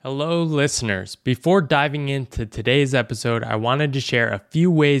Hello, listeners. Before diving into today's episode, I wanted to share a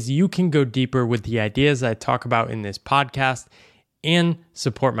few ways you can go deeper with the ideas I talk about in this podcast and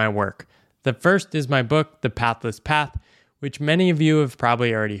support my work. The first is my book, The Pathless Path, which many of you have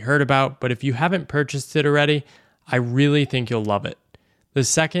probably already heard about, but if you haven't purchased it already, I really think you'll love it. The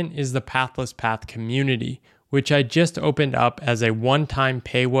second is the Pathless Path community, which I just opened up as a one-time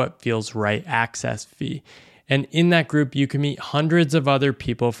pay what feels right access fee. And in that group, you can meet hundreds of other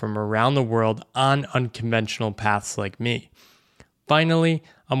people from around the world on unconventional paths like me. Finally,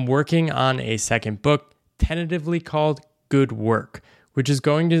 I'm working on a second book, tentatively called Good Work, which is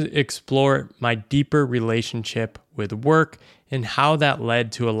going to explore my deeper relationship with work and how that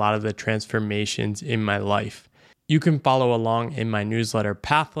led to a lot of the transformations in my life. You can follow along in my newsletter,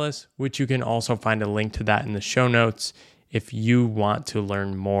 Pathless, which you can also find a link to that in the show notes if you want to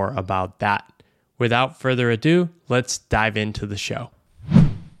learn more about that. Without further ado, let's dive into the show.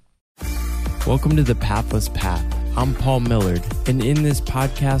 Welcome to The Pathless Path. I'm Paul Millard, and in this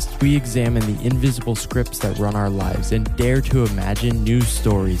podcast, we examine the invisible scripts that run our lives and dare to imagine new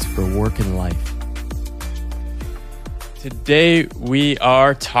stories for work and life. Today, we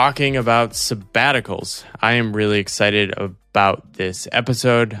are talking about sabbaticals. I am really excited about this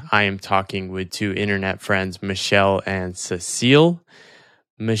episode. I am talking with two internet friends, Michelle and Cecile.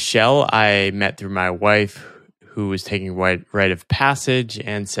 Michelle, I met through my wife, who was taking rite of passage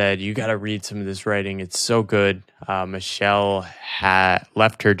and said, you got to read some of this writing. It's so good. Michelle had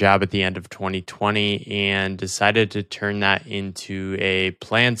left her job at the end of 2020 and decided to turn that into a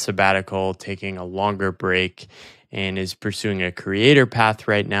planned sabbatical, taking a longer break, and is pursuing a creator path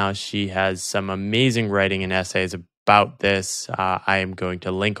right now. She has some amazing writing and essays about this. I am going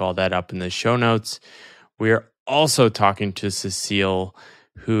to link all that up in the show notes. We are also talking to Cecile,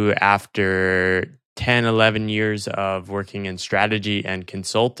 who after 10, 11 years of working in strategy and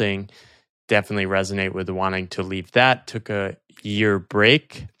consulting, definitely resonate with wanting to leave that, took a year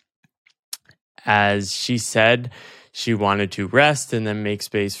break. As she said, she wanted to rest and then make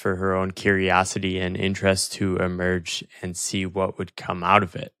space for her own curiosity and interest to emerge and see what would come out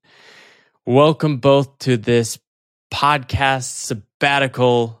of it. Welcome both to this podcast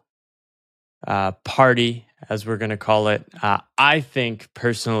sabbatical party, as we're going to call it. I think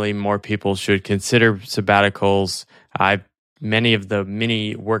personally more people should consider sabbaticals. Many of the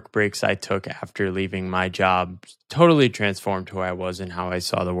mini work breaks I took after leaving my job totally transformed who I was and how I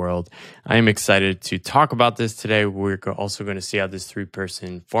saw the world. I am excited to talk about this today. We're also going to see how this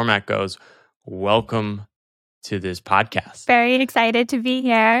three-person format goes. Welcome to this podcast. Very excited to be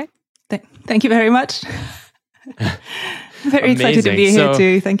here. Thank you very much. Very excited to be here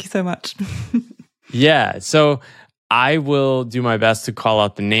too. Thank you so much. Yeah, so I will do my best to call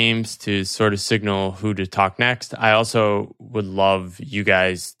out the names to sort of signal who to talk next. I also would love you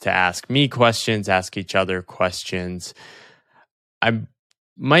guys to ask me questions, ask each other questions. I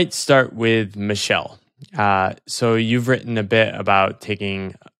might start with Michelle. So you've written a bit about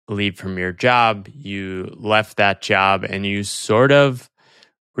taking leave from your job. You left that job and you sort of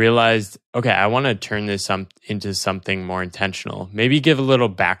realized, okay, I want to turn this into something more intentional. Maybe give a little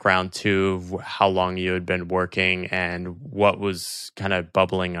background to how long you had been working and what was kind of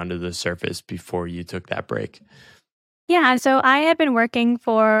bubbling under the surface before you took that break. Yeah, so I had been working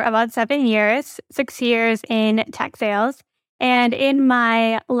for about 7 years, 6 years in tech sales. And in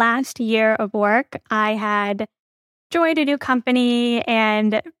my last year of work, I had joined a new company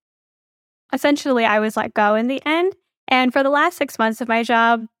and essentially I was let go in the end. And for the last 6 months of my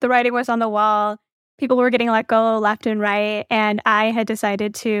job, the writing was on the wall. People were getting let go left and right. And I had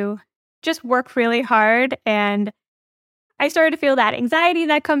decided to just work really hard. And I started to feel that anxiety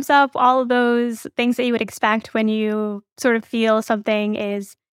that comes up, all of those things that you would expect when you sort of feel something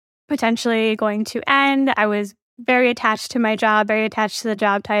is potentially going to end. I was very attached to my job, very attached to the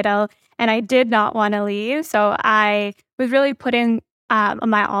job title, and I did not want to leave. So I was really putting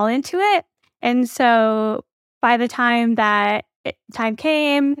my all into it. And so by the time that time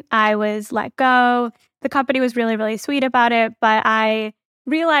came, I was let go. The company was really, really sweet about it, but I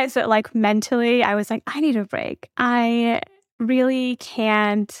realized that like mentally, I was like, I need a break. I really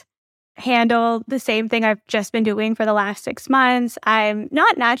can't handle the same thing I've just been doing for the last 6 months. I'm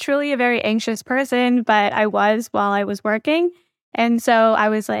not naturally a very anxious person, but I was while I was working. And so I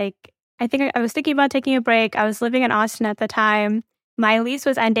was like, I was thinking about taking a break. I was living in Austin at the time. My lease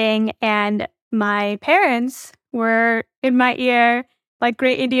was ending and my parents were in my ear, like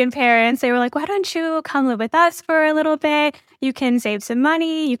great Indian parents. They were like, why don't you come live with us for a little bit? You can save some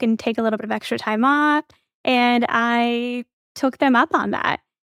money. You can take a little bit of extra time off. And I took them up on that,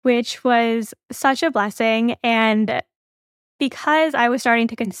 which was such a blessing. And because I was starting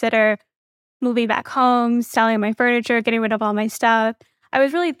to consider moving back home, selling my furniture, getting rid of all my stuff, I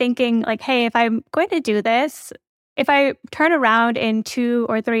was really thinking like, hey, if I'm going to do this, if I turn around in 2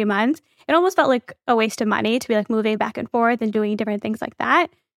 or 3 months, it almost felt like a waste of money to be like moving back and forth and doing different things like that.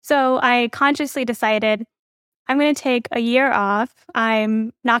 So I consciously decided I'm going to take a year off.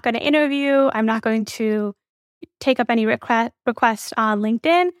 I'm not going to interview. I'm not going to take up any requests on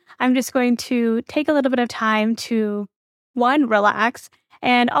LinkedIn. I'm just going to take a little bit of time to, one, relax,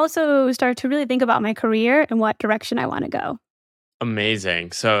 and also start to really think about my career and what direction I want to go.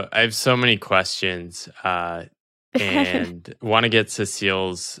 Amazing. So I have so many questions and want to get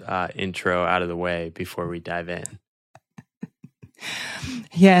Cecile's intro out of the way before we dive in.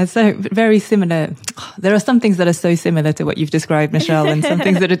 Yeah, so very similar. There are some things that are so similar to what you've described, Michelle, and some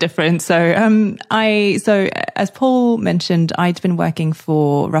things that are different. So, as Paul mentioned, I'd been working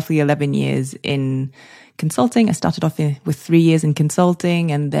for roughly 11 years in consulting. I started off with 3 years in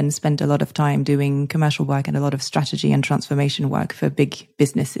consulting and then spent a lot of time doing commercial work and a lot of strategy and transformation work for big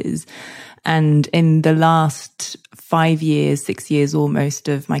businesses. And in the last 5 years, 6 years almost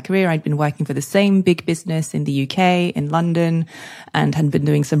of my career, I'd been working for the same big business in the UK, in London, and had been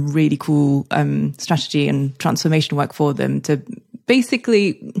doing some really cool strategy and transformation work for them to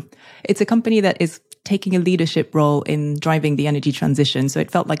basically, it's a company that is taking a leadership role in driving the energy transition. So it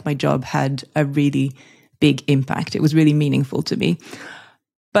felt like my job had a really big impact. It was really meaningful to me.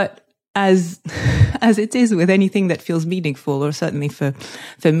 But as it is with anything that feels meaningful, or certainly for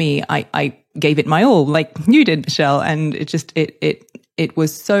me, I gave it my all, like you did, Michelle, and it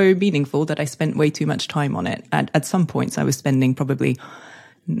was so meaningful that I spent way too much time on it. At some points, I was spending probably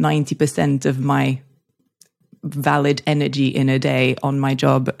 90% of my valid energy in a day on my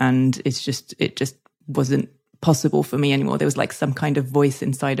job, and it just wasn't possible for me anymore. There was like some kind of voice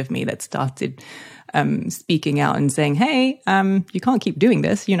inside of me that started speaking out and saying, hey, you can't keep doing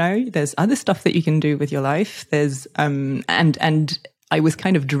this. You know, there's other stuff that you can do with your life. There's, and I was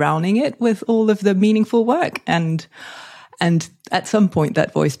kind of drowning it with all of the meaningful work. And at some point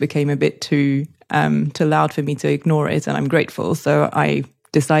that voice became a bit too loud for me to ignore it. And I'm grateful. So I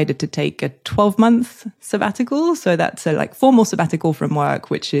decided to take a 12-month sabbatical. So that's a like formal sabbatical from work,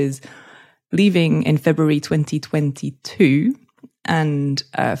 which is leaving in February 2022 and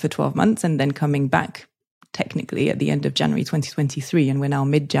for 12 months and then coming back technically at the end of January 2023. And we're now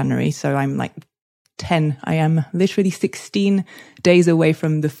mid-January. So I'm like I am literally 16 days away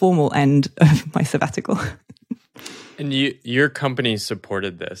from the formal end of my sabbatical. And your company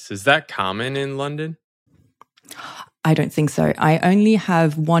supported this. Is that common in London? I don't think so. I only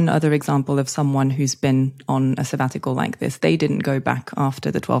have one other example of someone who's been on a sabbatical like this. They didn't go back after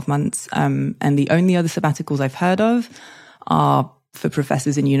the 12 months. And the only other sabbaticals I've heard of are for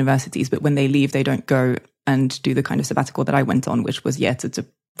professors in universities. But when they leave, they don't go and do the kind of sabbatical that I went on, which was, to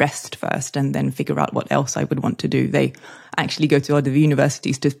rest first and then figure out what else I would want to do. They actually go to other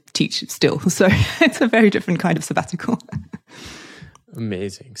universities to teach still. So it's a very different kind of sabbatical.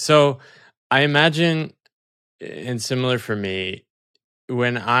 Amazing. So I imagine, and similar for me,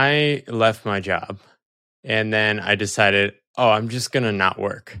 when I left my job and then I decided, I'm just going to not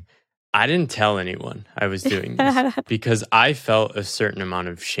work. I didn't tell anyone I was doing this because I felt a certain amount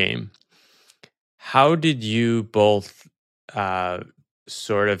of shame. How did you both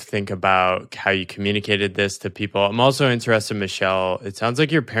sort of think about how you communicated this to people? I'm also interested, Michelle, it sounds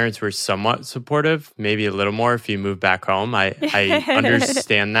like your parents were somewhat supportive, maybe a little more if you moved back home. I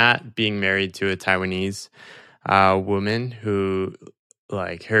understand that, being married to a Taiwanese woman who,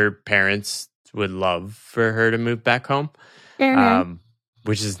 like, her parents would love for her to move back home,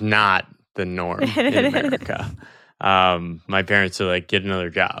 which is not the norm in America. My parents are like, get another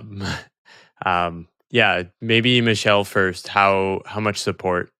job. Maybe Michelle first. How much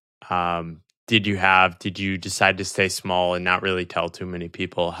support did you have? Did you decide to stay small and not really tell too many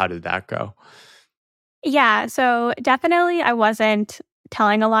people? How did that go? Yeah, so definitely I wasn't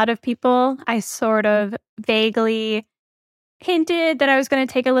telling a lot of people. I sort of vaguely hinted that I was going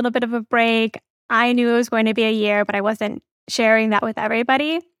to take a little bit of a break. I knew it was going to be a year, but I wasn't sharing that with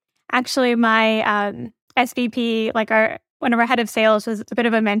everybody. Actually, my SVP, one of our head of sales, was a bit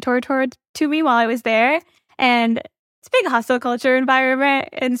of a mentor to me while I was there. And it's a big hustle culture environment.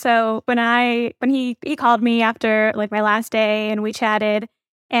 And so when he called me after like my last day and we chatted,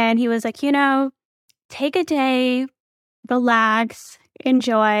 and he was like, take a day, relax,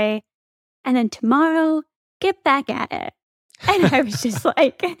 enjoy, and then tomorrow get back at it. And I was just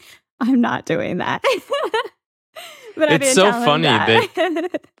like, I'm not doing that. But it's so funny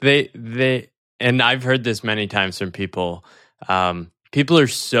that they and I've heard this many times from people. People are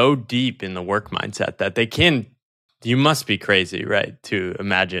so deep in the work mindset that they can You must be crazy, right, to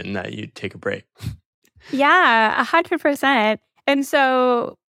imagine that you'd take a break. Yeah, 100%. And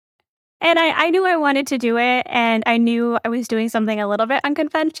so, and I knew I wanted to do it, and I knew I was doing something a little bit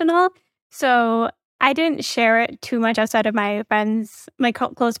unconventional. So I didn't share it too much outside of my friends, my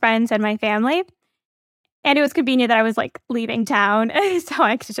close friends and my family. And it was convenient that I was like leaving town. So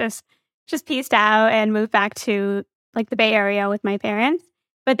I could just pieced out and moved back to like the Bay Area with my parents.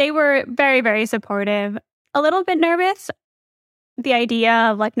 But they were very, very supportive. A little bit nervous. The idea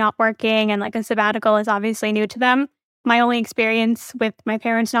of like not working and like a sabbatical is obviously new to them. My only experience with my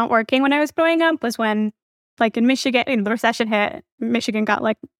parents not working when I was growing up was when, like in Michigan, the recession hit, Michigan got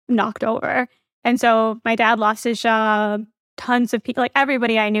like knocked over. And so my dad lost his job. Tons of people, like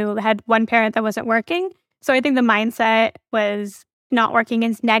everybody I knew had one parent that wasn't working. So I think the mindset was not working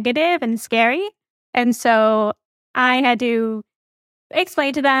is negative and scary. And so I had to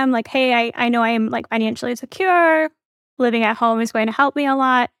explain to them like, hey, I know I am like financially secure. Living at home is going to help me a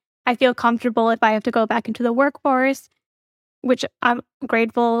lot. I feel comfortable if I have to go back into the workforce, which I'm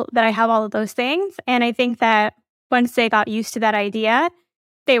grateful that I have all of those things. And I think that once they got used to that idea,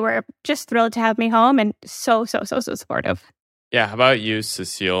 they were just thrilled to have me home and so supportive. Yeah. How about you,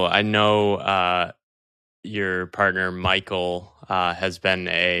 Cecile? I know your partner, Michael, has been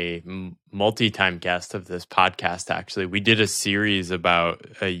a multi-time guest of this podcast, actually. We did a series about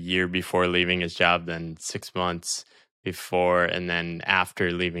a year before leaving his job, then 6 months before, and then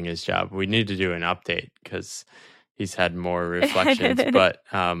after leaving his job. We need to do an update because he's had more reflections. But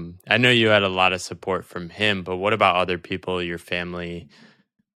I know you had a lot of support from him, but what about other people, your family?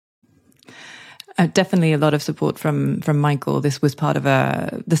 Definitely a lot of support from Michael. This was part of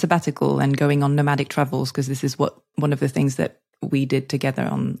the sabbatical and going on nomadic travels, because this is one of the things that we did together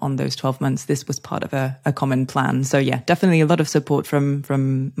on those 12 months. This was part of a common plan. So yeah, definitely a lot of support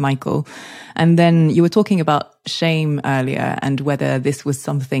from Michael. And then you were talking about shame earlier and whether this was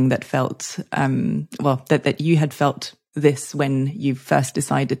something that felt, that you had felt this when you first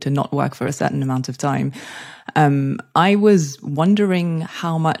decided to not work for a certain amount of time. I was wondering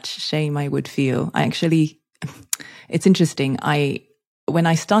how much shame I would feel. It's interesting. When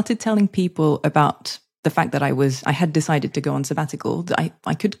I started telling people about the fact that I had decided to go on sabbatical,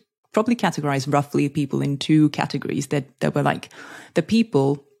 I could probably categorize roughly people in two categories. There were like the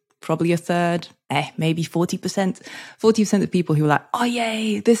people, probably a third, maybe 40%. 40% of people who were like, oh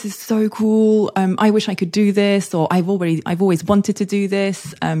yay, this is so cool. I wish I could do this, or I've always wanted to do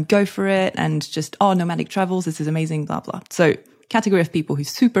this. Go for it. And just, nomadic travels, this is amazing, blah, blah. So category of people who's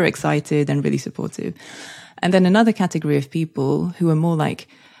super excited and really supportive. And then another category of people who are more like,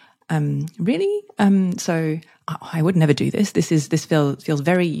 really? So I would never do this. This feels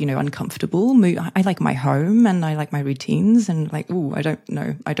very, uncomfortable. I like my home and I like my routines, and like, I don't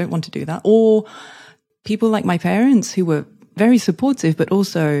know. I don't want to do that. Or people like my parents who were very supportive, but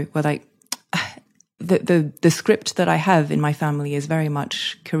also were like, the script that I have in my family is very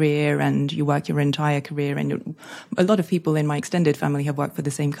much career, and you work your entire career. And a lot of people in my extended family have worked for the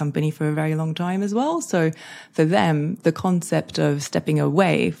same company for a very long time as well. So for them, the concept of stepping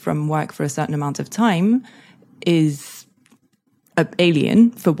away from work for a certain amount of time is alien,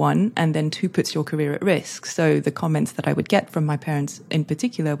 for one, and then two, puts your career at risk. So the comments that I would get from my parents in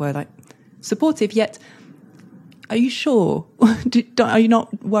particular were like supportive, yet are you sure? Are you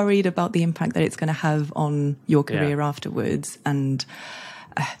not worried about the impact that it's going to have on your career afterwards? And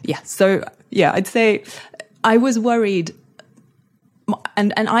I'd say I was worried,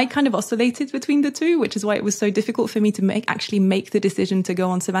 and I kind of oscillated between the two, which is why it was so difficult for me to make the decision to go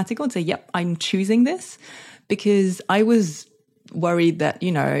on sabbatical and say, yep, I'm choosing this, because I was worried that,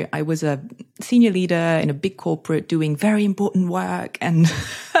 I was a senior leader in a big corporate doing very important work, and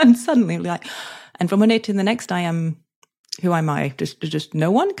suddenly like, and from one day to the next, who am I? Just no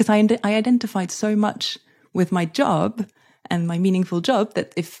one? Because I identified so much with my job and my meaningful job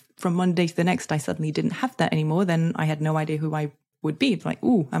that if from one day to the next I suddenly didn't have that anymore, then I had no idea who I would be. Like,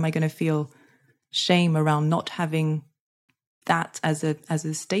 am I going to feel shame around not having that as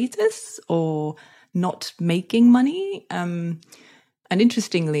a status, or not making money? And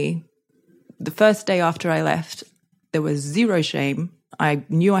interestingly, the first day after I left, there was zero shame. I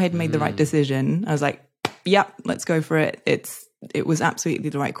knew I had made the right decision. I was like, yeah, let's go for it. It was absolutely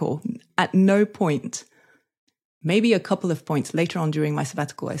the right call. At no point, maybe a couple of points later on during my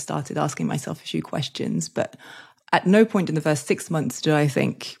sabbatical, I started asking myself a few questions, but at no point in the first 6 months did I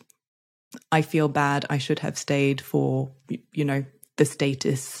think, I feel bad, I should have stayed for, the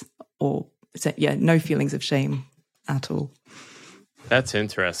status, or no feelings of shame at all. That's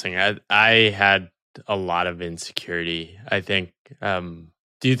interesting. I had a lot of insecurity, I think.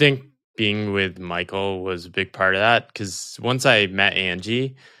 Do you think being with Michael was a big part of that, because once I met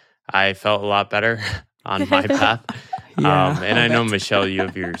Angie, I felt a lot better on my path. And I know, Michelle, you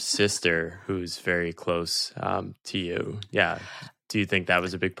have your sister who's very close to you. Yeah. Do you think that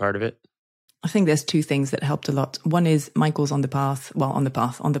was a big part of it? I think there's two things that helped a lot. One is Michael's on the path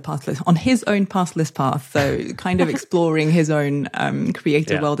list, on his own pathless path. So kind of exploring his own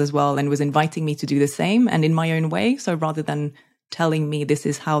creator world as well, and was inviting me to do the same and in my own way. So rather than telling me this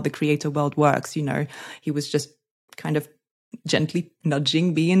is how the creator world works, he was just kind of gently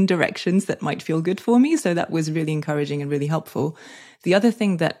nudging me in directions that might feel good for me. So that was really encouraging and really helpful. The other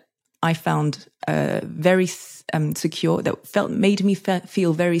thing that I found very secure, that made me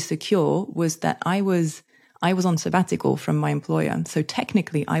feel very secure, was that I was on sabbatical from my employer. So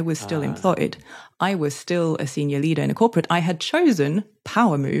technically I was still employed. I was still a senior leader in a corporate. I had chosen,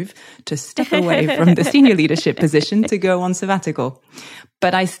 power move, to step away from the senior leadership position to go on sabbatical.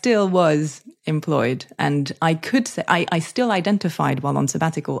 But I still was employed. And I could say, I still identified while on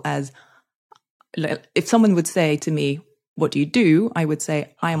sabbatical as, if someone would say to me, what do you do? I would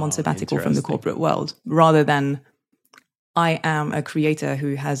say, I am on sabbatical from the corporate world, rather than I am a creator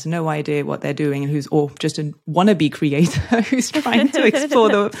who has no idea what they're doing and or just a wannabe creator who's trying to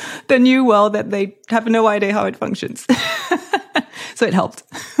explore the new world that they have no idea how it functions. So it helped.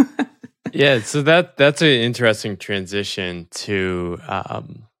 Yeah, so that's an interesting transition to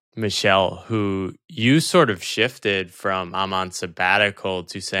Michelle, who you sort of shifted from I'm on sabbatical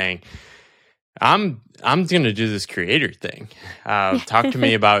to saying, I'm going to do this creator thing. Talk to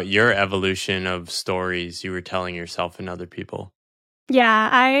me about your evolution of stories you were telling yourself and other people. Yeah,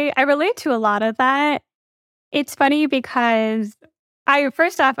 I relate to a lot of that. It's funny because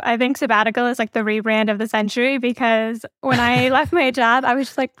first off, I think sabbatical is like the rebrand of the century, because when I left my job, I was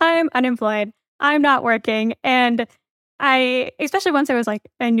just like, I'm unemployed. I'm not working. And especially once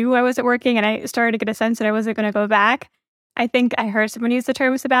I knew I wasn't working and I started to get a sense that I wasn't going to go back. I think I heard someone use the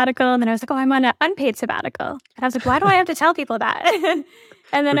term sabbatical, and then I was like, oh, I'm on an unpaid sabbatical. And I was like, why do I have to tell people that?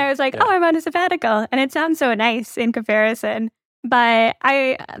 And then I was like, oh, I'm on a sabbatical. And it sounds so nice in comparison. But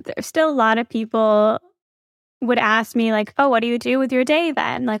there's still a lot of people would ask me like, oh, what do you do with your day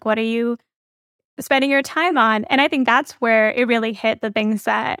then? Like, what are you spending your time on? And I think that's where it really hit the things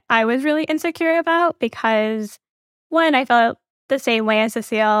that I was really insecure about, because one, I felt the same way as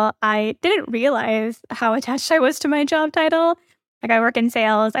Cecile. I didn't realize how attached I was to my job title. Like, I work in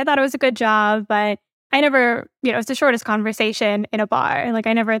sales. I thought it was a good job, but I never, it's the shortest conversation in a bar. Like,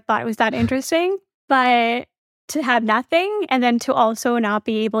 I never thought it was that interesting. But to have nothing, and then to also not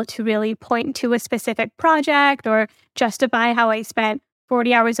be able to really point to a specific project or justify how I spent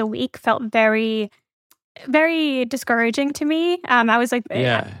 40 hours a week, felt very, very discouraging to me. I was like,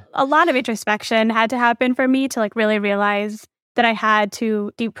 a lot of introspection had to happen for me to like really realize that I had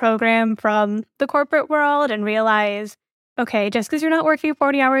to deprogram from the corporate world and realize, okay, just because you're not working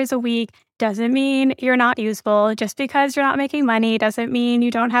 40 hours a week doesn't mean you're not useful. Just because you're not making money doesn't mean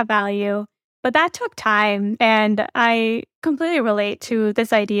you don't have value. But that took time. And I completely relate to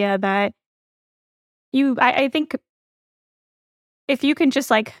this idea that I think if you can just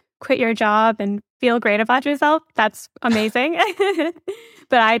like quit your job and feel great about yourself, that's amazing.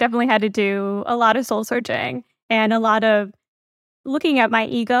 But I definitely had to do a lot of soul searching and a lot of looking at my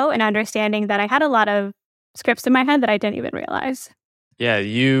ego and understanding that I had a lot of scripts in my head that I didn't even realize. Yeah,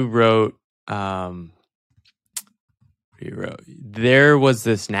 you wrote, there was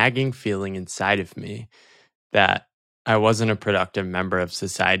this nagging feeling inside of me that I wasn't a productive member of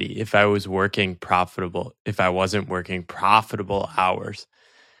society if I wasn't working profitable hours.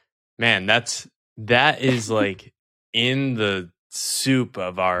 Man, that is like in the soup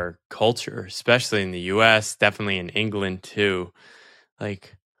of our culture, especially in the US, definitely in England too.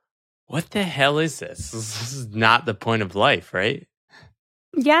 Like, what the hell is this? This is not the point of life, right?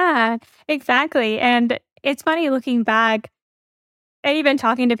 Yeah, exactly. And it's funny looking back, and even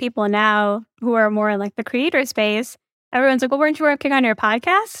talking to people now who are more in like the creator space, everyone's like, well, weren't you working on your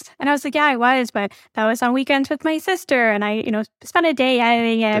podcast? And I was like, yeah, I was, but that was on weekends with my sister. And I, spent a day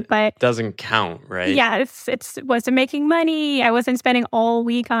editing it, but doesn't count, right? Yeah, it wasn't making money. I wasn't spending all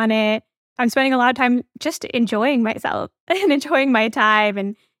week on it. I'm spending a lot of time just enjoying myself and enjoying my time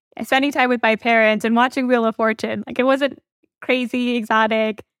and spending time with my parents and watching Wheel of Fortune. Like, it wasn't crazy,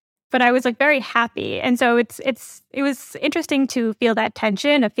 exotic, but I was like very happy. And so it was interesting to feel that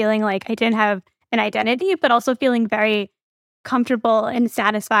tension of feeling like I didn't have an identity, but also feeling very comfortable and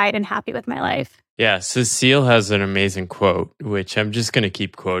satisfied and happy with my life. Yeah, Cecile has an amazing quote, which I'm just going to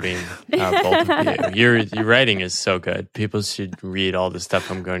keep quoting both of you. Your writing is so good. People should read all the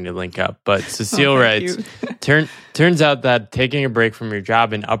stuff I'm going to link up. But Cecile writes, turns out that taking a break from your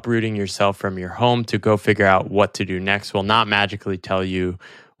job and uprooting yourself from your home to go figure out what to do next will not magically tell you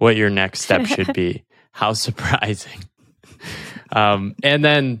what your next step should be. How surprising. And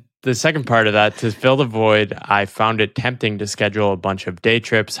then the second part of that, to fill the void, I found it tempting to schedule a bunch of day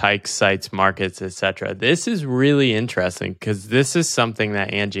trips, hikes, sites, markets, etc. This is really interesting because this is something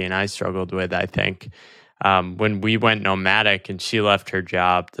that Angie and I struggled with, I think. When we went nomadic and she left her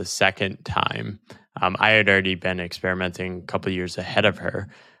job the second time, I had already been experimenting a couple of years ahead of her.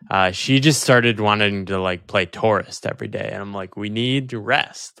 She just started wanting to like play tourist every day. And I'm like, we need to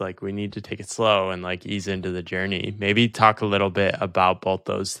rest. Like we need to take it slow and like ease into the journey. Maybe talk a little bit about both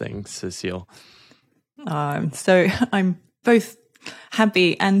those things, Cecile. So I'm both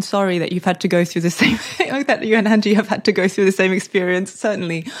happy and sorry that you've had to go through the same, that you and Angie have had to go through the same experience.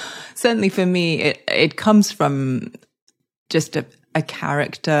 Certainly for me, it comes from just a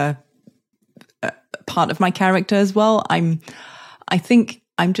character, part of my character as well. I think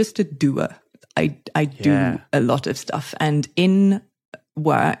I'm just a doer. I do a lot of stuff, and in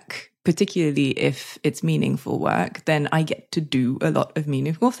work, particularly if it's meaningful work, then I get to do a lot of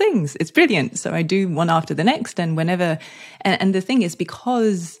meaningful things. It's brilliant. So I do one after the next, and whenever, and the thing is,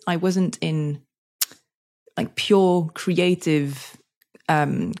 because I wasn't in like pure creative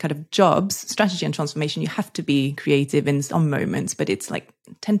kind of jobs, strategy and transformation, you have to be creative in some moments, but it's like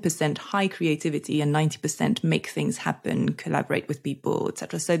 10% high creativity and 90% make things happen, collaborate with people,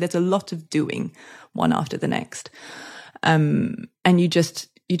 etc. So there's a lot of doing one after the next. And you just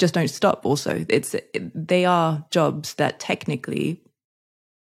don't stop also. They are jobs that technically,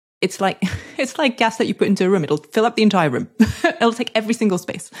 it's like gas that you put into a room. It'll fill up the entire room. It'll take every single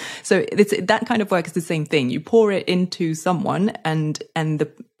space. So it's that kind of work is the same thing. You pour it into someone, and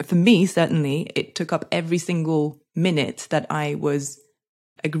for me, certainly, it took up every single minute that I was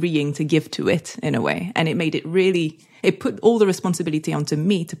agreeing to give to it in a way. And it made it it put all the responsibility onto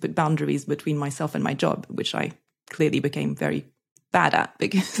me to put boundaries between myself and my job, which I clearly became very bad at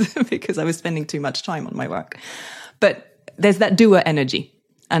because I was spending too much time on my work. But there's that doer energy.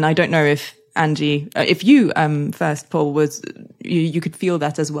 And I don't know if Angie, if you first, Paul, you could feel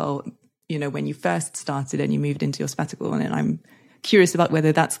that as well, when you first started and you moved into your sabbatical. And I'm curious about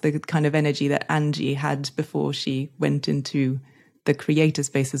whether that's the kind of energy that Angie had before she went into the creator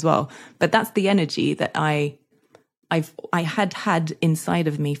space as well. But that's the energy that I had inside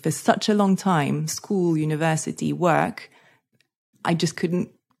of me for such a long time, school, university, work. I just couldn't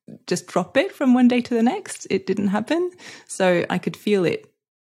just drop it from one day to the next. It didn't happen. So I could feel it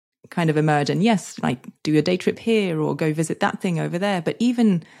kind of emerge, and yes, like do a day trip here or go visit that thing over there. But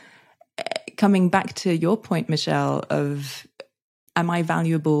even coming back to your point, Michelle, of am I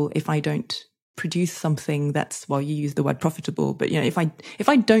valuable if I don't produce something that's, well, you use the word profitable, but if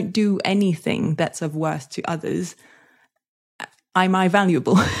I don't do anything that's of worth to others, am I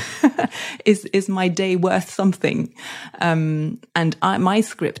valuable? Is my day worth something? My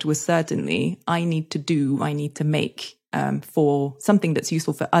script was certainly I need to make for something that's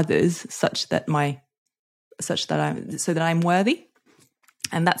useful for others, so that I'm worthy.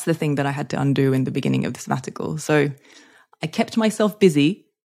 And that's the thing that I had to undo in the beginning of the sabbatical. So I kept myself busy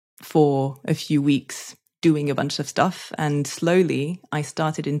for a few weeks doing a bunch of stuff, and slowly I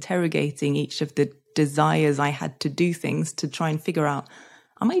started interrogating each of the desires I had to do things to try and figure out,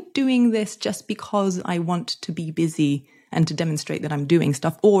 am I doing this just because I want to be busy and to demonstrate that I'm doing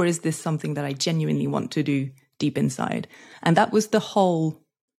stuff, or is this something that I genuinely want to do deep inside? And that was the whole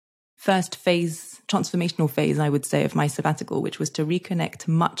first phase, transformational phase, I would say, of my sabbatical, which was to reconnect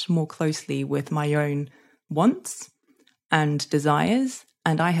much more closely with my own wants and desires.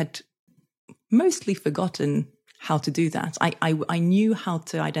 And I had mostly forgotten how to do that. I knew how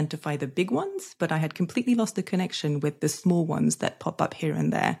to identify the big ones, but I had completely lost the connection with the small ones that pop up here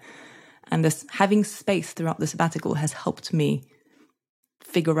and there. And this having space throughout the sabbatical has helped me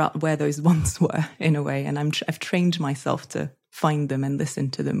figure out where those ones were in a way. And I've trained myself to find them and listen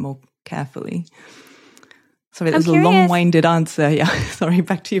to them more carefully. Sorry, that was a long-winded answer. Yeah, sorry,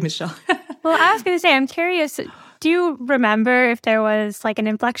 back to you, Michelle. Well, I was going to say, I'm curious, do you remember if there was like an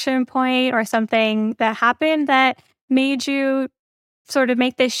inflection point or something that happened that made you sort of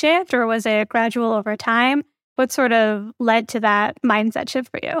make this shift, or was it gradual over time? What sort of led to that mindset shift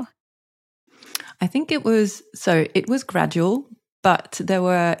for you? I think it was gradual, but there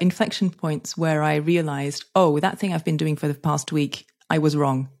were inflection points where I realized, oh, that thing I've been doing for the past week, I was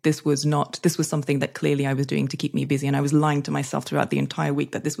wrong. This was something that clearly I was doing to keep me busy. And I was lying to myself throughout the entire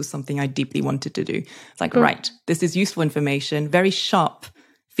week that this was something I deeply wanted to do. It's like, right, this is useful information, very sharp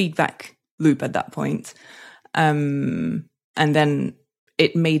feedback loop at that point. And then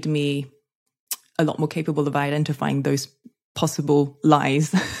it made me a lot more capable of identifying those possible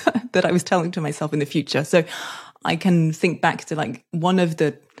lies that I was telling to myself in the future. So I can think back to like one of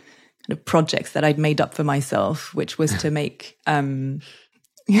the projects that I'd made up for myself, which was to make, well,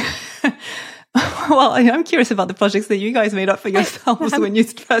 I'm curious about the projects that you guys made up for yourselves when you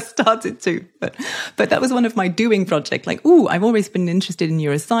first started to, but that was one of my doing projects. Like, I've always been interested in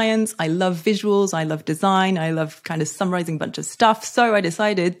neuroscience. I love visuals. I love design. I love kind of summarizing a bunch of stuff. So I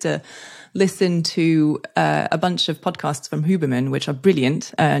decided to listen to a bunch of podcasts from Huberman, which are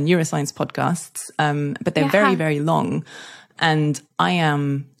brilliant, neuroscience podcasts, but they're very, very long. And I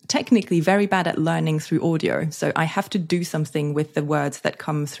am technically very bad at learning through audio. So I have to do something with the words that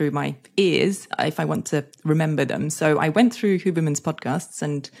come through my ears if I want to remember them. So I went through Huberman's podcasts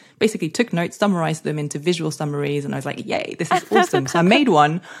and basically took notes, summarized them into visual summaries. And I was like, yay, this is awesome. So I made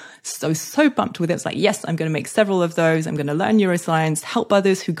one. So pumped with it. It's like, yes, I'm going to make several of those. I'm going to learn neuroscience, help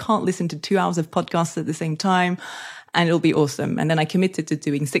others who can't listen to 2 hours of podcasts at the same time. And it'll be awesome. And then I committed to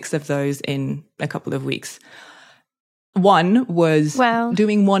doing 6 of those in a couple of weeks.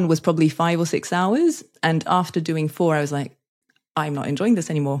 Doing one was probably 5 or 6 hours. And after doing 4, I was like, I'm not enjoying this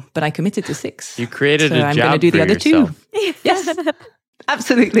anymore, but I committed to 6. You created a job. I'm going to do the other yourself. 2. Yes,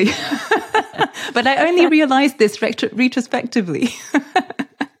 absolutely. But I only realized this retrospectively.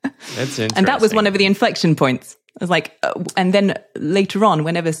 That's interesting. And that was one of the inflection points. I was like, and then later on,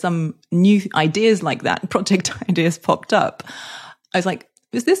 whenever some new ideas like that, project ideas popped up, I was like,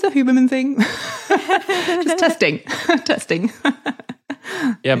 is this a Huberman thing? Just testing.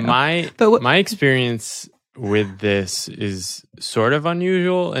 Yeah, my experience with this is sort of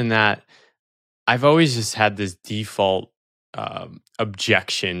unusual in that I've always just had this default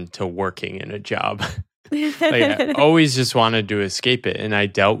objection to working in a job. Like, I always just wanted to escape it, and I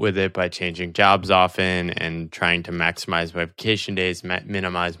dealt with it by changing jobs often and trying to maximize my vacation days,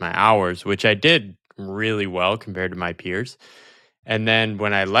 minimize my hours, which I did really well compared to my peers. And then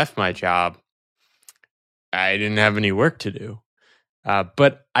when I left my job, I didn't have any work to do.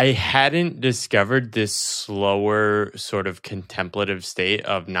 But I hadn't discovered this slower sort of contemplative state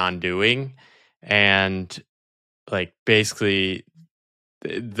of non-doing. And like basically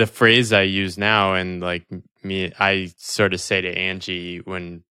the phrase I use now, and like I sort of say to Angie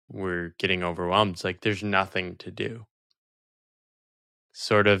when we're getting overwhelmed, it's like, there's nothing to do.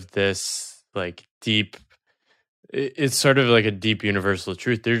 Sort of this like deep, it's sort of like a deep universal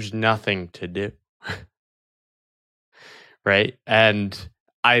truth. There's nothing to do. Right? And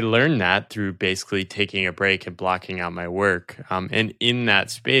I learned that through basically taking a break and blocking out my work. And in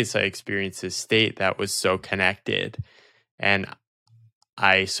that space, I experienced this state that was so connected. And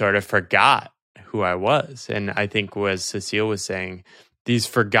I sort of forgot who I was. And I think, as Cecile was saying, these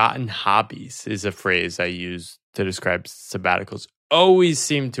forgotten hobbies is a phrase I use to describe sabbaticals, always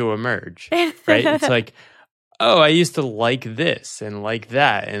seem to emerge, right? It's like, oh, I used to like this and like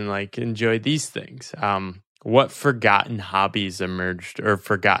that and like enjoy these things. What forgotten hobbies emerged, or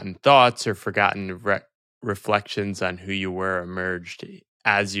forgotten thoughts, or forgotten reflections on who you were emerged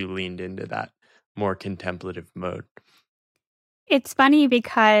as you leaned into that more contemplative mode? It's funny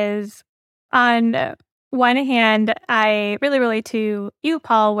because on one hand, I really relate to you,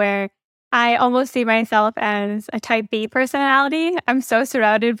 Paul, where I almost see myself as a type B personality. I'm so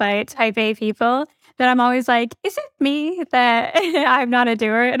surrounded by type A people that I'm always like, is it me that I'm not a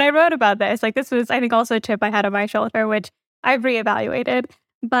doer? And I wrote about this. Like, this was, I think, also a chip I had on my shoulder, which I've reevaluated.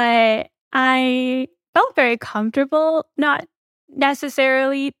 But I felt very comfortable not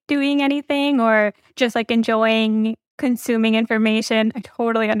necessarily doing anything or just like enjoying consuming information. I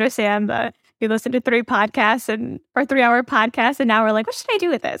totally understand that you listen to 3 podcasts or 3-hour podcasts, and now we're like, what should I do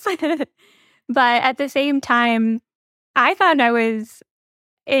with this? But at the same time, I found I was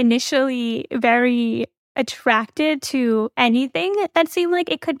initially very attracted to anything that seemed like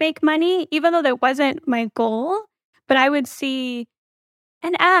it could make money, even though that wasn't my goal. But I would see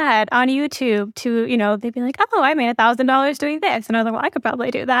an ad on YouTube to, they'd be like, oh, I made $1,000 doing this. And I was like, well, I could probably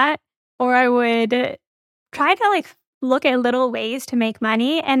do that. Or I would try to like look at little ways to make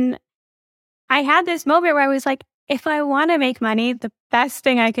money. And I had this moment where I was like, if I want to make money, the best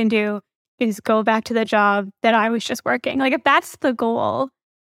thing I can do is go back to the job that I was just working. Like, if that's the goal.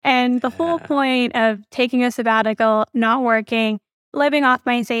 And the whole point of taking a sabbatical, not working, living off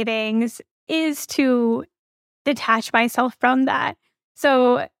my savings is to detach myself from that.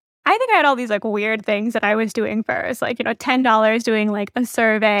 So I think I had all these like weird things that I was doing first, like, $10 doing like a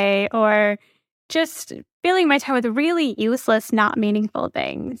survey or just filling my time with really useless, not meaningful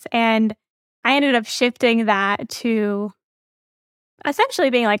things. And I ended up shifting that to essentially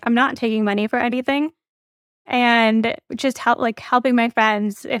being like, I'm not taking money for anything. And just helping my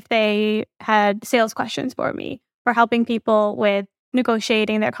friends if they had sales questions for me, or helping people with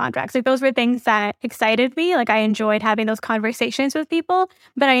negotiating their contracts. Like, those were things that excited me. Like, I enjoyed having those conversations with people,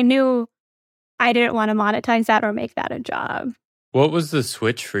 but I knew I didn't want to monetize that or make that a job. What was the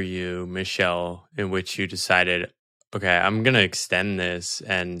switch for you, Michelle, in which you decided, okay, I'm going to extend this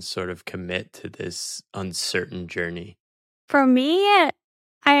and sort of commit to this uncertain journey? For me,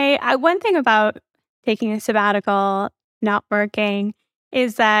 I one thing about taking a sabbatical, not working,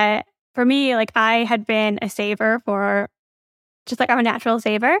 is that for me, like, I had been a saver for just like I'm a natural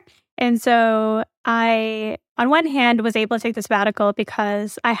saver. And so I, on one hand, was able to take the sabbatical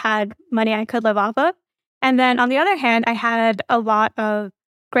because I had money I could live off of. And then on the other hand, I had a lot of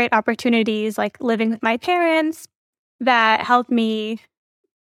great opportunities, like living with my parents, that helped me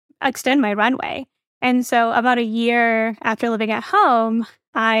extend my runway. And so about a year after living at home,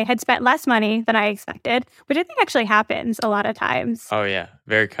 I had spent less money than I expected, which I think actually happens a lot of times. Oh, yeah.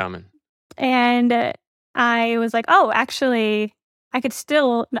 Very common. And I was like, oh, actually, I could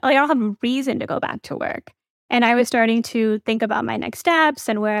still, I don't have a reason to go back to work. And I was starting to think about my next steps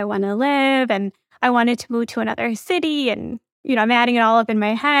and where I want to live. And I wanted to move to another city. And, I'm adding it all up in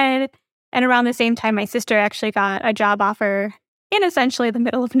my head. And around the same time, my sister actually got a job offer in essentially the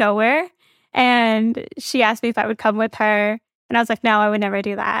middle of nowhere. And she asked me if I would come with her. And I was like, no, I would never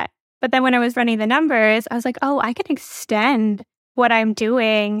do that. But then when I was running the numbers, I was like, oh, I can extend what I'm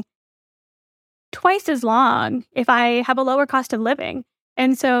doing twice as long if I have a lower cost of living.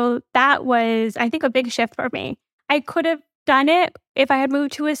 And so that was, I think, a big shift for me. I could have done it if I had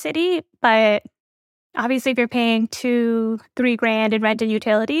moved to a city, but obviously if you're paying $2,000-3,000 in rent and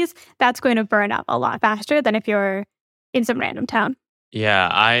utilities, that's going to burn up a lot faster than if you're in some random town. Yeah,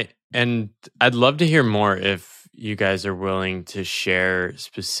 I'd love to hear more if you guys are willing to share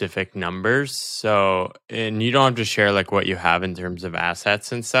specific numbers. So, and you don't have to share like what you have in terms of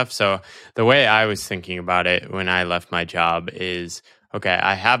assets and stuff. So the way I was thinking about it when I left my job is, okay,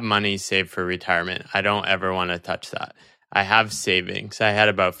 I have money saved for retirement. I don't ever want to touch that. I have savings. I had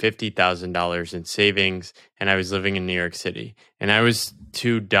about $50,000 in savings, and I was living in New York City. And I was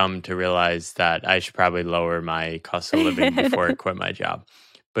too dumb to realize that I should probably lower my cost of living before I quit my job.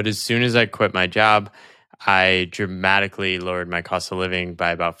 But as soon as I quit my job, I dramatically lowered my cost of living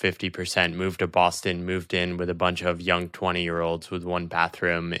by about 50%, moved to Boston, moved in with a bunch of young 20-year-olds with one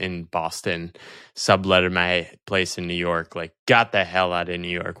bathroom in Boston, subletted my place in New York, like got the hell out of New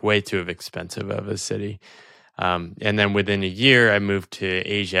York, way too expensive of a city. And then within a year, I moved to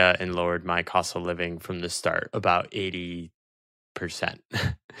Asia and lowered my cost of living from the start about 80%,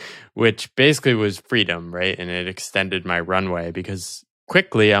 which basically was freedom, right? And it extended my runway because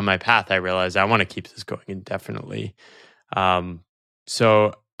quickly on my path, I realized I want to keep this going indefinitely.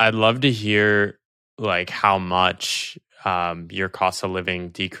 So I'd love to hear like how much your cost of living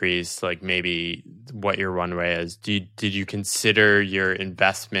decreased, like maybe what your runway is. Did you consider your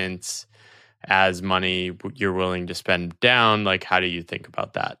investments as money you're willing to spend down? Like, how do you think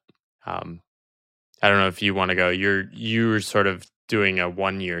about that? I don't know if you want to go. You were sort of doing a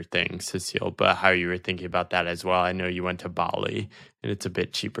 1-year thing, Cecile, but how you were thinking about that as well. I know you went to Bali, and it's a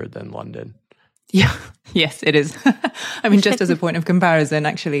bit cheaper than London. Yeah, yes, it is. I mean, just as a point of comparison,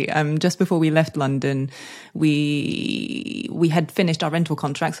 actually, just before we left London, we had finished our rental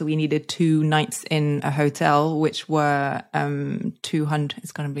contract, so we needed 2 nights in a hotel, which were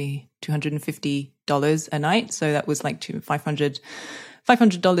It's going to be $250 a night. So that was like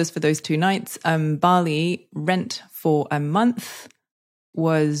 $500 for those 2 nights. Bali rent for a month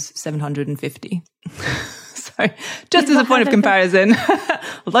was $750. So just as a point of comparison,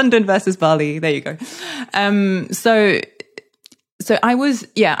 London versus Bali, there you go. So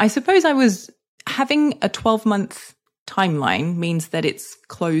I suppose I was having a 12-month timeline means that it's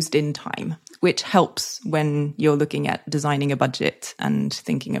closed in time, which helps when you're looking at designing a budget and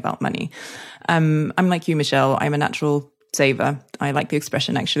thinking about money. I'm like you, Michelle. I'm a natural saver. I like the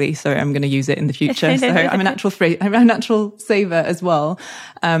expression actually, so I'm going to use it in the future. So I'm a natural saver as well.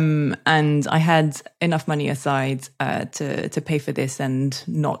 And I had enough money aside to pay for this and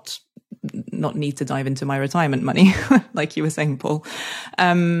not need to dive into my retirement money, like you were saying, Paul.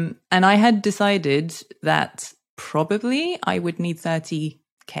 And I had decided that probably I would need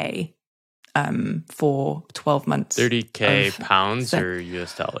 30K for 12 months. 30K pounds or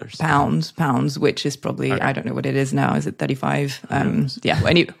US dollars? Pounds, which is probably, I don't know what it is now. Is it 35? A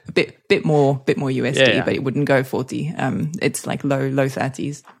bit more USD, but it wouldn't go 40. It's like low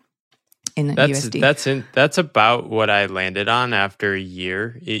 30s. In USD. That's about what I landed on after a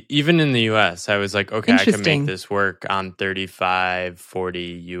year. Even in the US, I was like, okay, I can make this work on 35, 40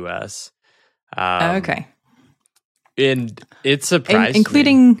 US. Okay. And it surprised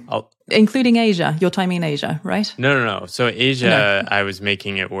me. Including Asia, your time in Asia, right? No. So Asia, I was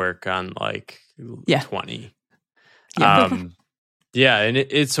making it work on like 20. And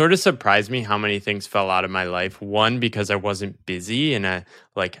it sort of surprised me how many things fell out of my life. One, because I wasn't busy and I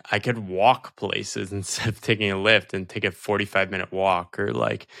could walk places instead of taking a lift and take a 45-minute walk or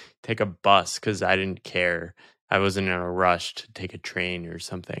like take a bus because I didn't care. I wasn't in a rush to take a train or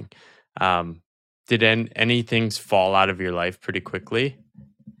something. Did any things fall out of your life pretty quickly,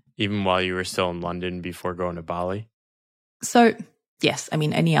 even while you were still in London before going to Bali? So yes, I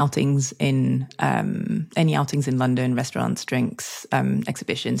mean any outings in London, restaurants, drinks,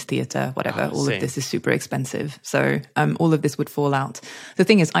 exhibitions, theatre, whatever. All of this is super expensive, so all of this would fall out. The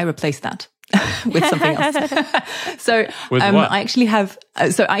thing is, I replaced that with something else. So with what? I actually have I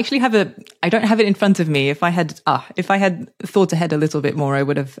don't have it in front of me. If I had thought ahead a little bit more, I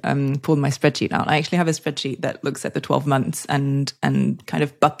would have pulled my spreadsheet out. I actually have a spreadsheet that looks at the 12 months and kind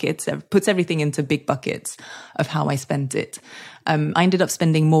of buckets, puts everything into big buckets of how I spent it. I ended up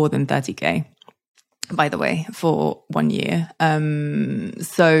spending more than 30K, by the way, for 1 year.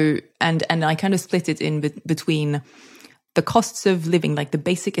 So I kind of split it in between the costs of living, like the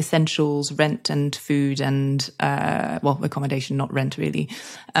basic essentials, rent and food and, accommodation, not rent really,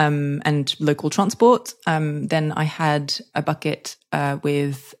 and local transport. Then I had a bucket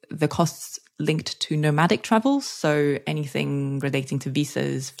with the costs linked to nomadic travels. So anything relating to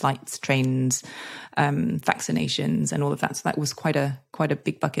visas, flights, trains, vaccinations and all of that. So that was quite a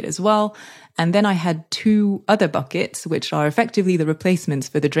big bucket as well. And then I had 2 other buckets, which are effectively the replacements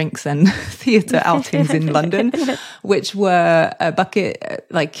for the drinks and theatre outings in London, which were a bucket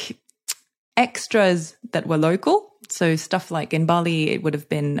like extras that were local. So stuff like in Bali, it would have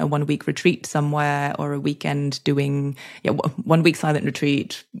been a 1-week retreat somewhere or a weekend doing 1 week silent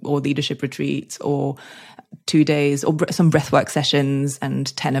retreat or leadership retreat or 2 days or some breathwork sessions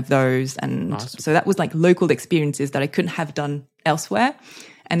and 10 of those. And awesome. So that was like local experiences that I couldn't have done elsewhere.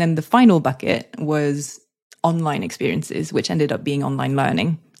 And then the final bucket was online experiences, which ended up being online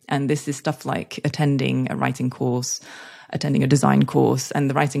learning. And this is stuff like attending a writing course, attending a design course, and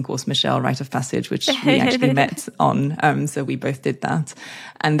the writing course, Michelle, Rite of Passage, which we actually met on. So we both did that.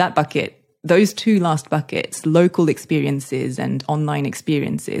 And that bucket, those 2 last buckets, local experiences and online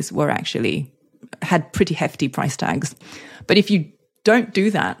experiences, had pretty hefty price tags. But if you don't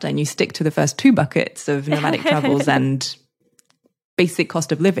do that and you stick to the first 2 buckets of nomadic travels and basic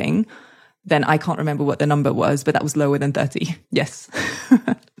cost of living, then I can't remember what the number was, but that was lower than 30. Yes.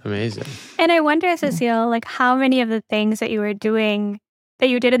 Amazing. And I wonder, Cecile, like how many of the things that you were doing that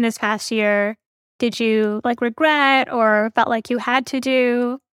you did in this past year did you like regret or felt like you had to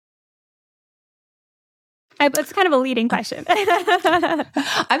do? It's kind of a leading question.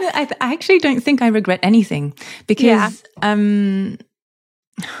 I actually don't think I regret anything because the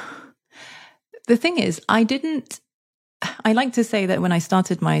thing is, I like to say that when I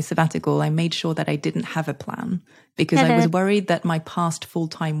started my sabbatical, I made sure that I didn't have a plan because I was worried that my past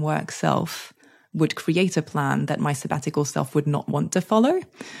full-time work self would create a plan that my sabbatical self would not want to follow.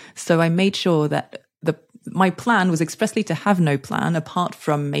 So I made sure that my plan was expressly to have no plan apart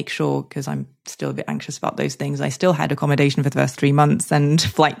from make sure, because I'm still a bit anxious about those things, I still had accommodation for the first 3 months and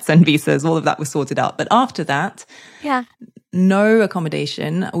flights and visas, all of that was sorted out. But after that, no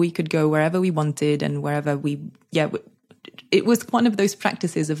accommodation. We could go wherever we wanted and wherever it was one of those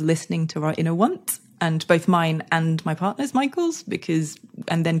practices of listening to our inner wants, and both mine and my partner's, Michael's,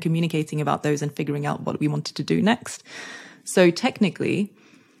 and then communicating about those and figuring out what we wanted to do next. So technically,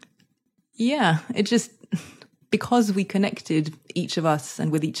 it just, because we connected each of us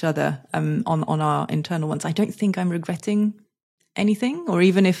and with each other on our internal ones, I don't think I'm regretting anything, or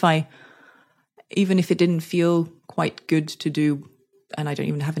even if it didn't feel quite good to do, and I don't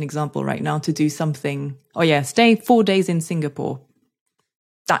even have an example right now, to do something. Stay 4 days in Singapore.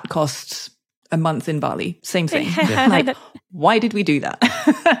 That costs a month in Bali. Same thing. Like, why did we do that?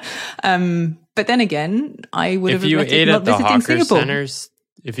 But then again, I would have regretted not visiting Singapore.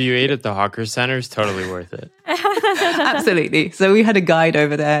 If you ate at the hawker centers, totally worth it. Absolutely. So we had a guide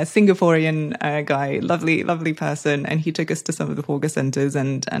over there, Singaporean guy, lovely, lovely person, and he took us to some of the hawker centers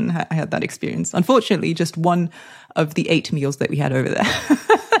and I had that experience. Unfortunately, just one of the 8 meals that we had over there.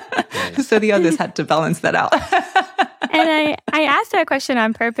 Nice. So the others had to balance that out. And I asked that question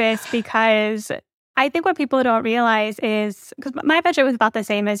on purpose because I think what people don't realize is, because my budget was about the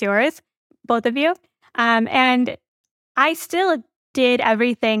same as yours, both of you. And I still did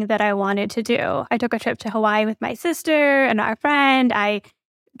everything that I wanted to do. I took a trip to Hawaii with my sister and our friend. I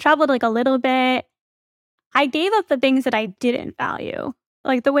traveled like a little bit. I gave up the things that I didn't value.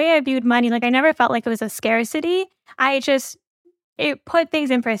 Like the way I viewed money, like I never felt like it was a scarcity. It put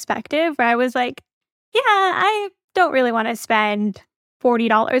things in perspective where I was like, yeah, I don't really want to spend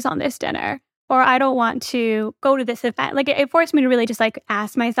 $40 on this dinner, or I don't want to go to this event. Like it forced me to really just like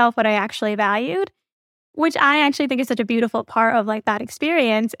ask myself what I actually valued, which I actually think is such a beautiful part of like that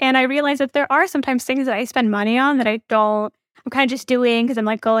experience. And I realized that there are sometimes things that I spend money on that I'm kind of just doing because I'm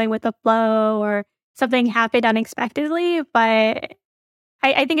like going with the flow or something happened unexpectedly. But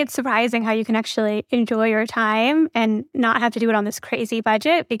I think it's surprising how you can actually enjoy your time and not have to do it on this crazy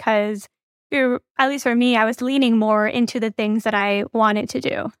budget because at least for me, I was leaning more into the things that I wanted to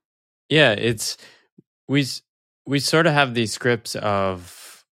do. Yeah, we sort of have these scripts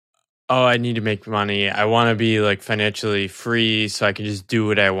of, oh, I need to make money. I want to be like financially free so I can just do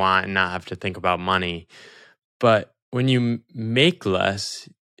what I want and not have to think about money. But when you make less,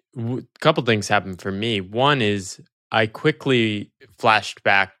 a couple things happen for me. One is I quickly flashed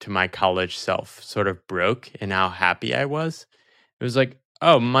back to my college self, sort of broke, and how happy I was. It was like,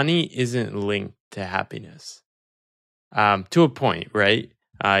 oh, money isn't linked to happiness. To a point, right?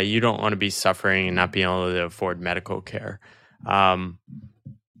 You don't want to be suffering and not being able to afford medical care.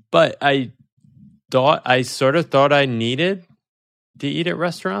 But I sort of thought I needed to eat at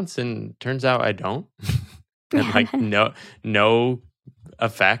restaurants, and turns out I don't. And like no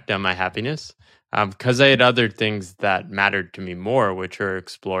effect on my happiness. Because I had other things that mattered to me more, which are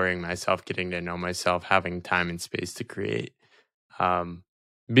exploring myself, getting to know myself, having time and space to create.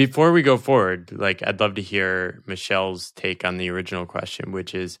 Before we go forward, like I'd love to hear Michelle's take on the original question,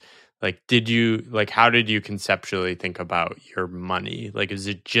 which is like, how did you conceptually think about your money? Like, is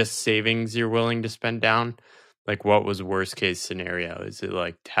it just savings you're willing to spend down? Like, what was worst case scenario? Is it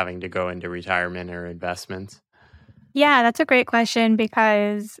like having to go into retirement or investments? Yeah, that's a great question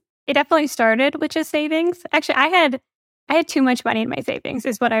because it definitely started with just savings. Actually, I had too much money in my savings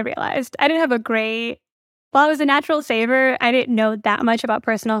is what I realized. I didn't have while I was a natural saver, I didn't know that much about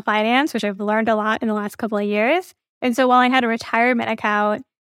personal finance, which I've learned a lot in the last couple of years. And so while I had a retirement account,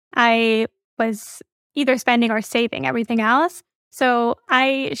 I was either spending or saving everything else. So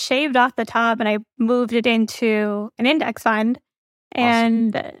I shaved off the top and I moved it into an index fund. Awesome.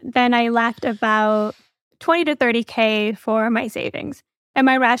 And then I left about 20 to 30K for my savings. And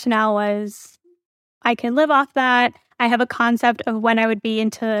my rationale was I can live off that. I have a concept of when I would be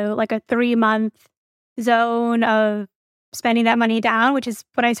into like a 3-month zone of spending that money down, which is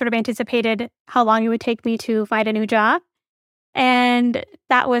what I sort of anticipated how long it would take me to find a new job. And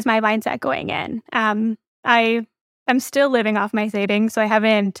that was my mindset going in. I'm still living off my savings, so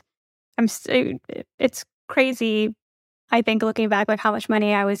it's crazy, I think, looking back, like how much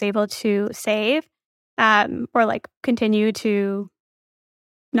money I was able to save or like continue to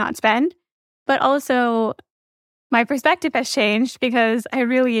not spend. But also my perspective has changed because I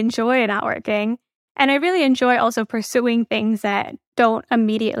really enjoy not working. And I really enjoy also pursuing things that don't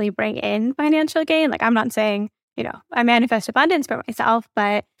immediately bring in financial gain. Like I'm not saying, I manifest abundance for myself,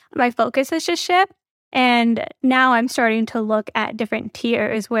 but my focus has just shifted. And now I'm starting to look at different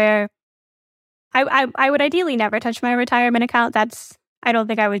tiers where I would ideally never touch my retirement account. I don't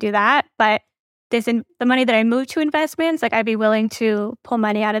think I would do that. But the money that I move to investments, like I'd be willing to pull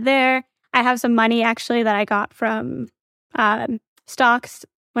money out of there. I have some money actually that I got from stocks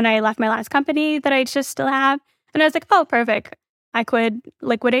when I left my last company that I just still have. And I was like, oh, perfect. I could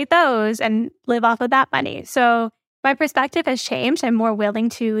liquidate those and live off of that money. So my perspective has changed. I'm more willing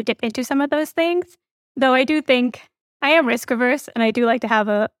to dip into some of those things. Though I do think I am risk averse and I do like to have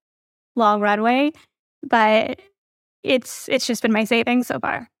a long runway, but it's just been my savings so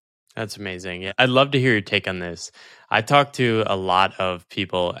far. That's amazing. Yeah, I'd love to hear your take on this. I talk to a lot of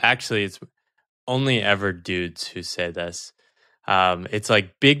people. Actually, it's only ever dudes who say this. It's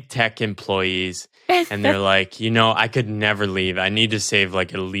like big tech employees, and they're like, I could never leave. I need to save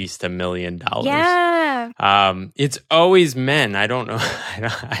like at least $1 million. Yeah. It's always men. I don't know.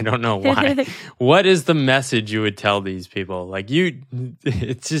 I don't know why. What is the message you would tell these people? Like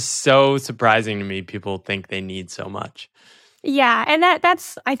it's just so surprising to me. People think they need so much. Yeah. And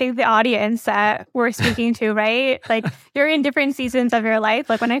that's, I think, the audience that we're speaking to, right? Like you're in different seasons of your life.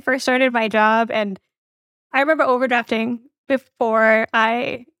 Like when I first started my job, and I remember overdrafting before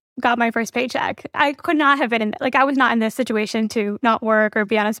I got my first paycheck. I could not have been I was not in this situation to not work or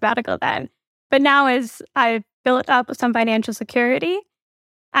be on a sabbatical then. But now as I've built up some financial security,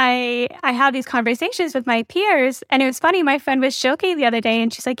 I have these conversations with my peers. And it was funny, my friend was joking the other day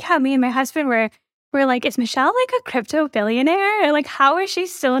and she's like, yeah, me and my husband were like, is Michelle like a crypto billionaire? Or like, how is she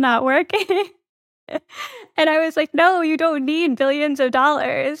still not working? And I was like, no, you don't need billions of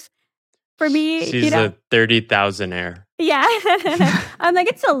dollars. For me, she's a 30,000-aire. Yeah. I'm like,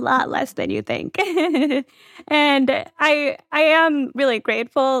 it's a lot less than you think. And I am really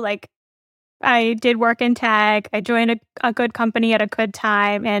grateful. Like, I did work in tech. I joined a good company at a good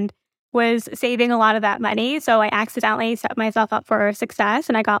time and was saving a lot of that money. So I accidentally set myself up for success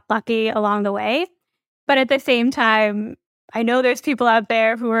and I got lucky along the way. But at the same time, I know there's people out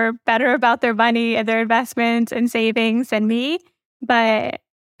there who are better about their money and their investments and savings than me, but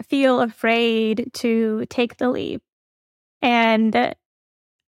feel afraid to take the leap. And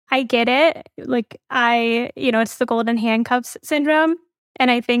I get it. Like it's the golden handcuffs syndrome. And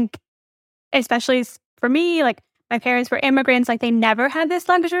I think, especially for me, like my parents were immigrants, like they never had this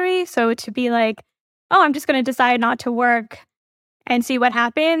luxury. So to be like, oh, I'm just going to decide not to work and see what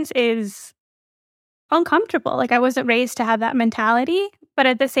happens is uncomfortable. Like I wasn't raised to have that mentality. But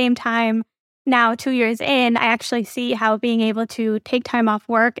at the same time, now 2 years in, I actually see how being able to take time off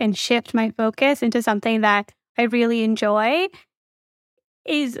work and shift my focus into something that I really enjoy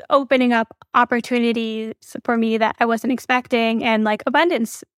is opening up opportunities for me that I wasn't expecting and like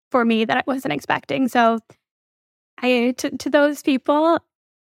abundance for me that I wasn't expecting. So to those people,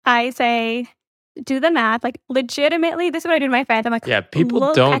 I say, do the math. Like legitimately, this is what I do to my friends. I'm like, yeah,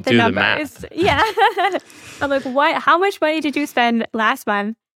 people don't do the math. Yeah. I'm like, how much money did you spend last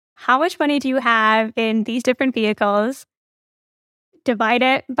month? How much money do you have in these different vehicles? Divide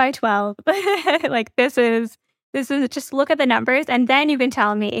it by 12. Like this is just look at the numbers and then you can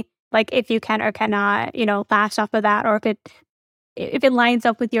tell me like if you can or cannot, last off of that or if it lines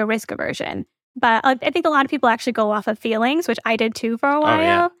up with your risk aversion. But I think a lot of people actually go off of feelings, which I did too for a while. Oh,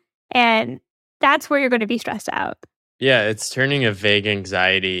 yeah. And that's where you're going to be stressed out. Yeah, it's turning a vague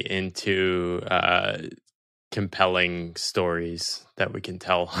anxiety into compelling stories that we can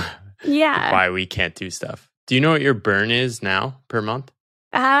tell. Yeah. Why we can't do stuff. Do you know what your burn is now per month?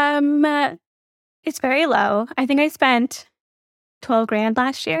 It's very low. I think I spent $12,000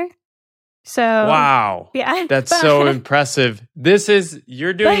 last year. So wow. Yeah. That's so impressive.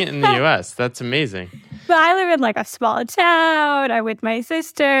 You're doing it in the US. That's amazing. But I live in like a small town. I'm with my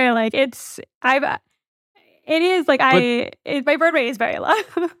sister. Like it is like my burn rate is very low.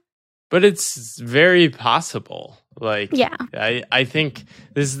 But it's very possible. Like, yeah. I think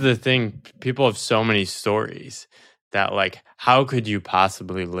this is the thing. People have so many stories that like, how could you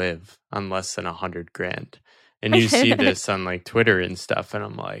possibly live on less than $100,000? And you see this on like Twitter and stuff. And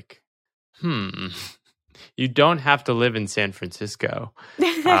I'm like, you don't have to live in San Francisco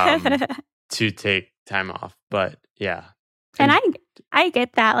to take time off. But yeah. And I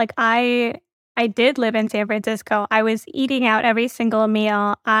get that. Like I did live in San Francisco. I was eating out every single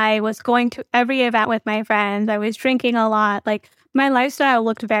meal. I was going to every event with my friends. I was drinking a lot. Like my lifestyle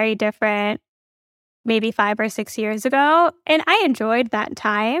looked very different maybe 5 or 6 years ago. And I enjoyed that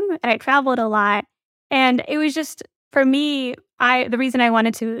time and I traveled a lot. And it was just, for me, the reason I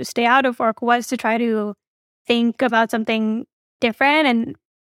wanted to stay out of work was to try to think about something different and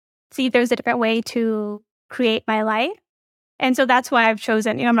see if there's a different way to create my life. And so that's why I've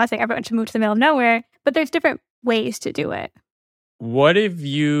chosen, I'm not saying everyone should move to the middle of nowhere, but there's different ways to do it. What have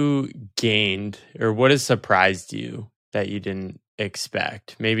you gained or what has surprised you that you didn't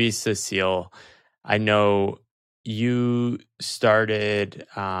expect? Maybe Cecile, I know you started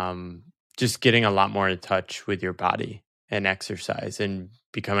just getting a lot more in touch with your body and exercise and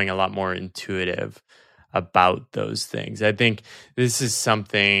becoming a lot more intuitive about those things. I think this is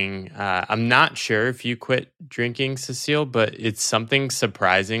something, I'm not sure if you quit drinking, Cecile, but it's something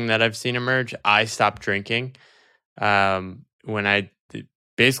surprising that I've seen emerge. I stopped drinking when I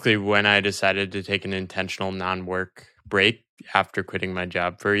decided to take an intentional non-work break after quitting my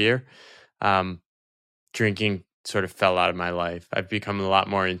job for a year. Drinking sort of fell out of my life. I've become a lot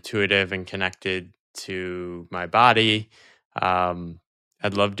more intuitive and connected to my body.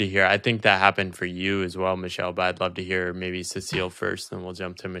 I'd love to hear. I think that happened for you as well, Michelle, but I'd love to hear maybe Cecile first, then we'll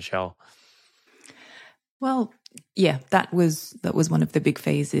jump to Michelle. Well, yeah, that was one of the big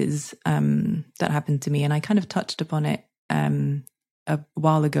phases that happened to me. And I kind of touched upon it a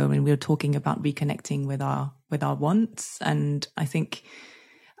while ago when we were talking about reconnecting with our wants. And I think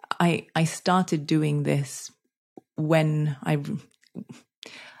I started doing this when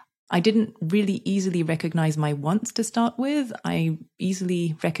I didn't really easily recognize my wants to start with. I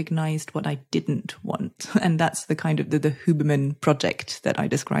easily recognized what I didn't want. And that's the kind of the Huberman project that I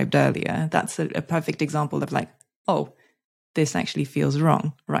described earlier. That's a perfect example of like, oh, this actually feels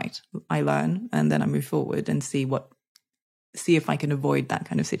wrong. Right. I learn and then I move forward and see if I can avoid that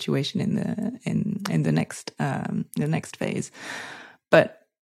kind of situation in the next phase. But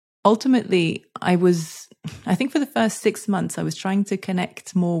ultimately, I think for the first 6 months, I was trying to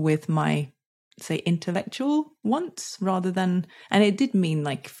connect more with my, say, intellectual wants rather than, and it did mean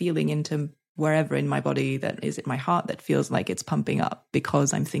like feeling into wherever in my body. That is it my heart that feels like it's pumping up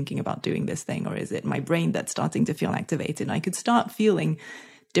because I'm thinking about doing this thing, or is it my brain that's starting to feel activated? And I could start feeling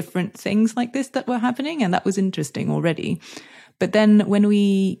different things like this that were happening, and that was interesting already. But then when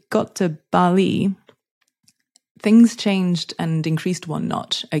we got to Bali, things changed and increased one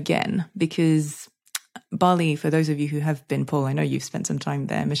notch again, because Bali, for those of you who have been, Paul, I know you've spent some time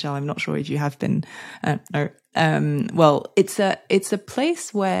there. Michelle, I'm not sure if you have been. Well, it's a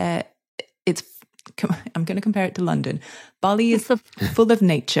place where I'm going to compare it to London. Bali is full of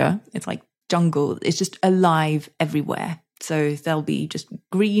nature. It's like jungle. It's just alive everywhere. So there'll be just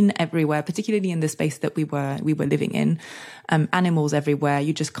green everywhere, particularly in the space that we were living in. Animals everywhere.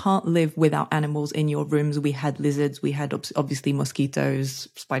 You just can't live without animals in your rooms. We had lizards. We had obviously mosquitoes,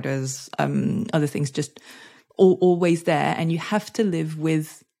 spiders, other things just always there. And you have to live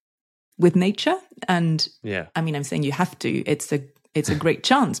with nature. And yeah, I mean, I'm saying you have to. It's a great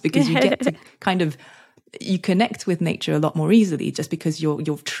chance because you get to kind of, you connect with nature a lot more easily just because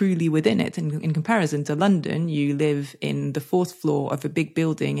you're truly within it. And in comparison to London, you live in the fourth floor of a big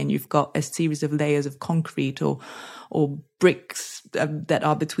building and you've got a series of layers of concrete or bricks that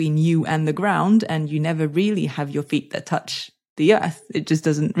are between you and the ground, and you never really have your feet that touch the earth. It just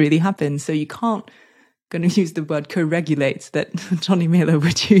doesn't really happen. So you can't, going to use the word co-regulate that Johnny Miller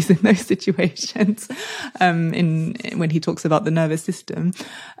would use in those situations when he talks about the nervous system.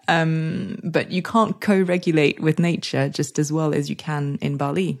 But you can't co-regulate with nature just as well as you can in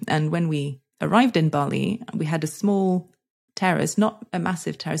Bali. And when we arrived in Bali, we had a small terrace, not a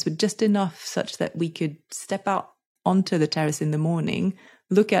massive terrace, but just enough such that we could step out onto the terrace in the morning,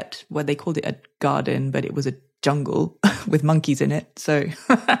 look at what they called it a garden, but it was a jungle with monkeys in it. So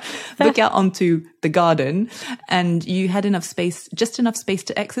look out onto the garden, and you had just enough space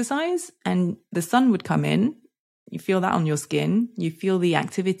to exercise, and the sun would come in. You feel that on your skin. You feel the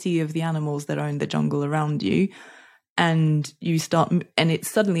activity of the animals that are in the jungle around you. And you start, and it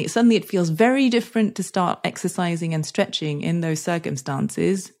suddenly it feels very different to start exercising and stretching in those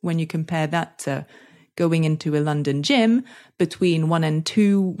circumstances when you compare that to going into a London gym between 1 and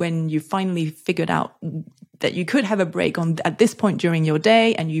 2, when you finally figured out that you could have a break at this point during your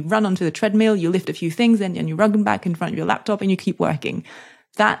day, and you run onto the treadmill, you lift a few things, and you run back in front of your laptop and you keep working.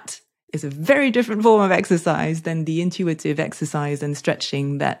 That is a very different form of exercise than the intuitive exercise and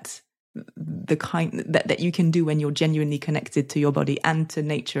stretching that you can do when you're genuinely connected to your body and to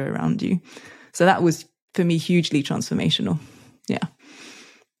nature around you. So that was, for me, hugely transformational. Yeah.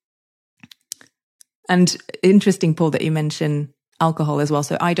 And interesting, Paul, that you mention alcohol as well.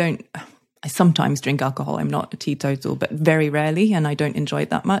 So I sometimes drink alcohol. I'm not a teetotal, but very rarely, and I don't enjoy it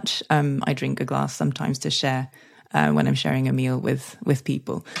that much. I drink a glass sometimes to share when I'm sharing a meal with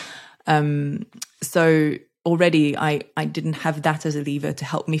people. So already I didn't have that as a lever to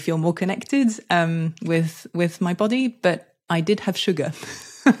help me feel more connected with my body, but I did have sugar.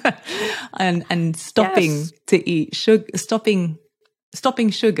 and stopping to eat sugar, stopping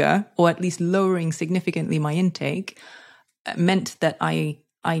sugar, or at least lowering significantly my intake, meant that I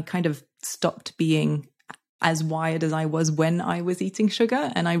kind of stopped being as wired as I was when I was eating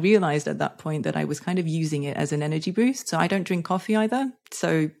sugar. And I realized at that point that I was kind of using it as an energy boost. So I don't drink coffee either.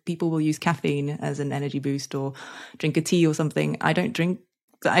 So people will use caffeine as an energy boost or drink a tea or something. I don't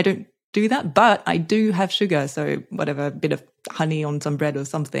do that, but I do have sugar. So whatever, a bit of honey on some bread or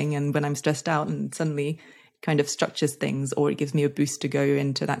something. And when I'm stressed out, and suddenly kind of structures things, or it gives me a boost to go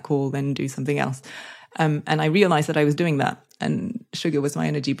into that call and do something else. And I realized that I was doing that, and sugar was my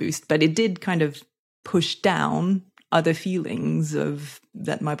energy boost, but it did kind of push down other feelings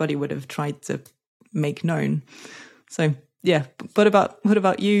that my body would have tried to make known. So yeah, what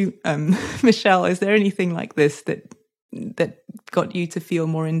about you, Michelle? Is there anything like this that got you to feel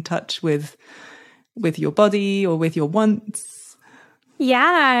more in touch with your body or with your wants?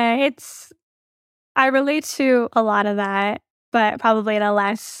 Yeah, I relate to a lot of that, but probably in a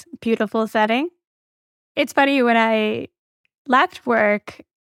less beautiful setting. It's funny, when I left work,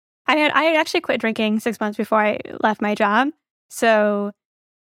 I had actually quit drinking 6 months before I left my job. So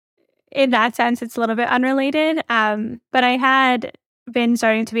in that sense, it's a little bit unrelated. But I had been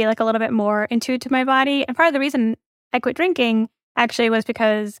starting to be like a little bit more in tune to my body. And part of the reason I quit drinking actually was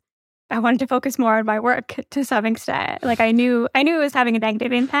because I wanted to focus more on my work to some extent. Like I knew it was having a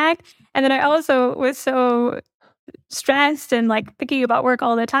negative impact. And then I also was so stressed and like thinking about work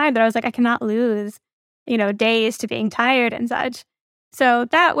all the time that I was like, I cannot lose, days to being tired and such. So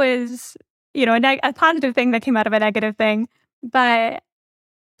that was, a positive thing that came out of a negative thing. But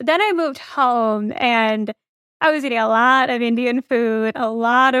then I moved home and I was eating a lot of Indian food, a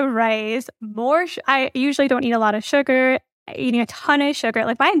lot of rice, I usually don't eat a lot of sugar, eating a ton of sugar.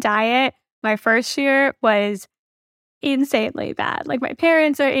 Like my diet, my first year was insanely bad. Like my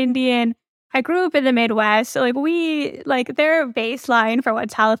parents are Indian. I grew up in the Midwest. So their baseline for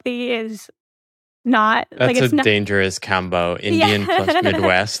what's healthy is not. That's it's not, dangerous combo, Indian plus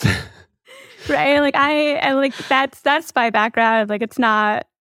Midwest. Right? Like I like that's my background. Like it's not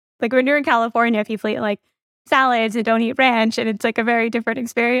like when you're in California, people eat like salads and don't eat ranch, and it's like a very different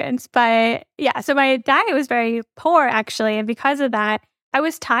experience. But yeah, so my diet was very poor actually, and because of that, I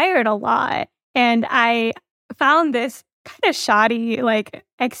was tired a lot. And I found this kind of shoddy like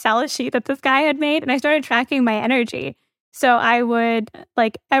Excel sheet that this guy had made, and I started tracking my energy. So I would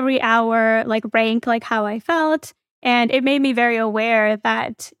like every hour like rank like how I felt. And it made me very aware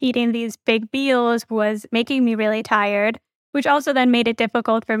that eating these big meals was making me really tired, which also then made it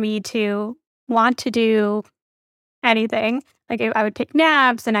difficult for me to want to do anything. Like I would take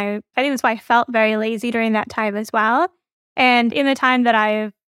naps, and I think that's why I felt very lazy during that time as well. And in the time that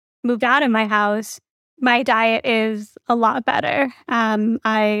I've moved out of my house, my diet is a lot better.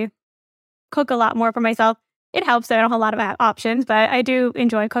 I cook a lot more for myself. It helps that I don't have a lot of options, but I do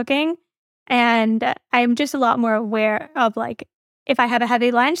enjoy cooking. And I'm just a lot more aware of like, if I have a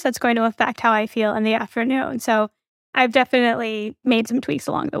heavy lunch, that's going to affect how I feel in the afternoon. So I've definitely made some tweaks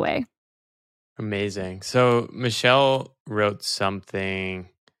along the way. Amazing. So Michelle wrote something.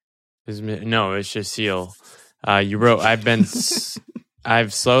 It's Cecile. You wrote,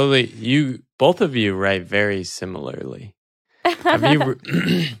 both of you write very similarly.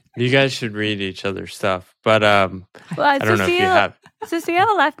 You guys should read each other's stuff. But I don't know if you have.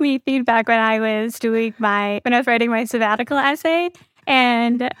 Cecile left me feedback when I was writing my sabbatical essay.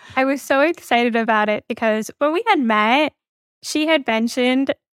 And I was so excited about it because when we had met, she had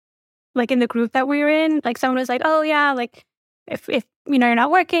mentioned, like in the group that we were in, like someone was like, oh yeah, like if you're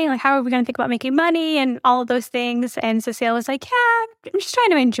not working, like how are we going to think about making money and all of those things? And Cecile was like, yeah, I'm just trying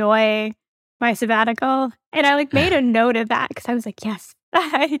to enjoy my sabbatical. And I like made a note of that because I was like, yes,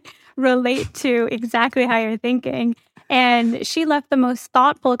 I relate to exactly how you're thinking. And she left the most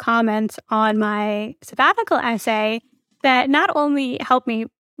thoughtful comments on my sabbatical essay that not only helped me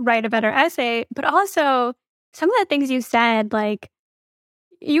write a better essay, but also some of the things you said, like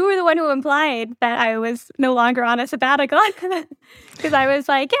you were the one who implied that I was no longer on a sabbatical because I was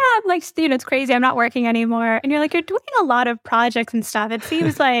like, yeah, I'm like, it's crazy. I'm not working anymore. And you're like, you're doing a lot of projects and stuff. It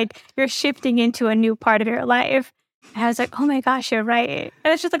seems like you're shifting into a new part of your life. And I was like, oh my gosh, you're right.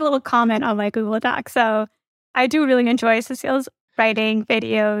 And it's just like a little comment on my Google Doc. So I do really enjoy Cecile's writing,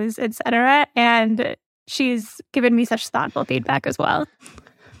 videos, etc. And she's given me such thoughtful feedback as well.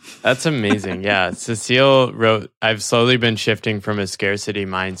 That's amazing. Yeah. Cecile wrote, I've slowly been shifting from a scarcity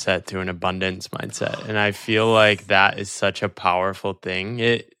mindset to an abundance mindset. And I feel like that is such a powerful thing.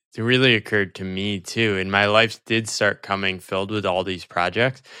 It really occurred to me too. And my life did start coming filled with all these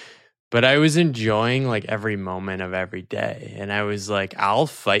projects, but I was enjoying like every moment of every day. And I was like, I'll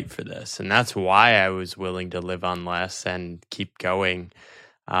fight for this. And that's why I was willing to live on less and keep going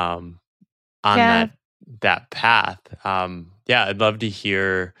on that path. I'd love to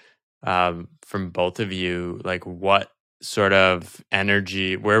hear from both of you, like what sort of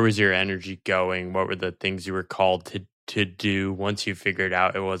energy, where was your energy going? What were the things you were called to do once you figured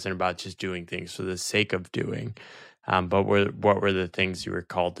out it wasn't about just doing things for the sake of doing, but what were the things you were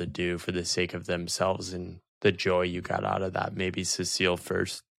called to do for the sake of themselves and the joy you got out of that? Maybe Cecile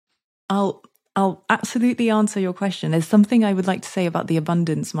first. I'll absolutely answer your question. There's something I would like to say about the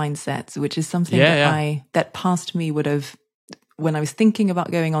abundance mindset, which is something that past me would have, when I was thinking about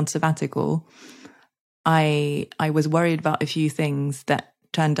going on sabbatical, I was worried about a few things that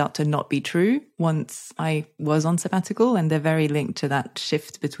turned out to not be true once I was on sabbatical, and they're very linked to that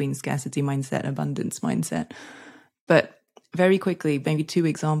shift between scarcity mindset and abundance mindset. But very quickly, maybe two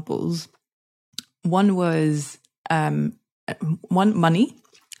examples. One was money.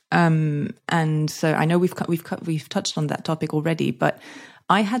 And so I know we've touched on that topic already, but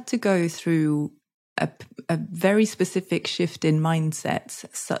I had to go through a very specific shift in mindsets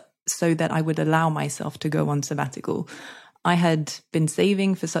so that I would allow myself to go on sabbatical. I had been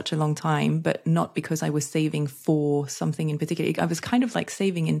saving for such a long time, but not because I was saving for something in particular. I was kind of like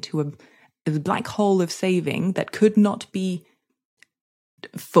saving into a black hole of saving that could not be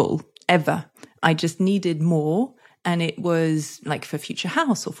full ever. I just needed more. And it was like for future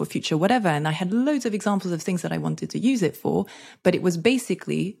house or for future whatever. And I had loads of examples of things that I wanted to use it for. But it was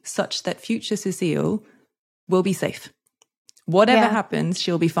basically such that future Cecile will be safe. Whatever happens,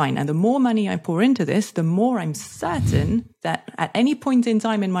 she'll be fine. And the more money I pour into this, the more I'm certain that at any point in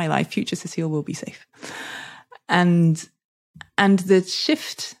time in my life, future Cecile will be safe. And the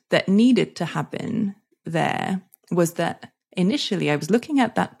shift that needed to happen there was that initially I was looking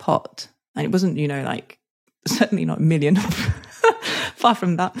at that pot, and it wasn't, like, certainly not a million, far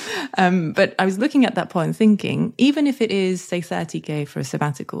from that. But I was looking at that pot and thinking, even if it is, say, 30K for a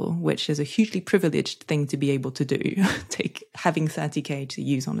sabbatical, which is a hugely privileged thing to be able to do, having 30K to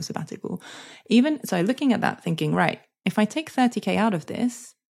use on a sabbatical. So looking at that thinking, right, if I take 30K out of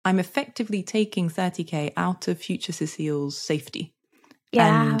this, I'm effectively taking 30K out of future Cecile's safety.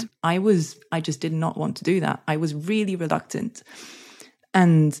 Yeah. And I just did not want to do that. I was really reluctant.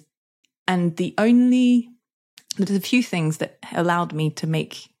 And there's a few things that allowed me to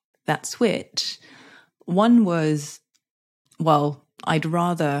make that switch. One was, I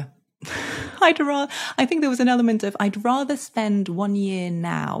think there was an element of, I'd rather spend 1 year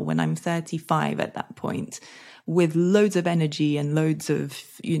now when I'm 35 at that point with loads of energy and loads of,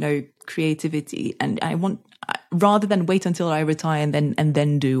 creativity. And rather than wait until I retire and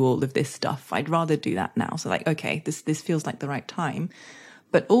then do all of this stuff, I'd rather do that now. So like, okay, this feels like the right time.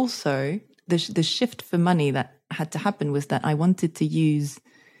 But also the shift for money that had to happen was that I wanted to use,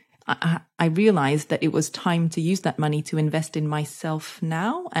 I realized that it was time to use that money to invest in myself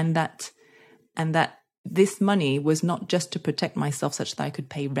now. And that this money was not just to protect myself such that I could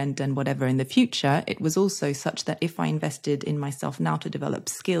pay rent and whatever in the future. It was also such that if I invested in myself now to develop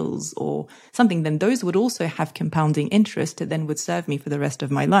skills or something, then those would also have compounding interest that then would serve me for the rest of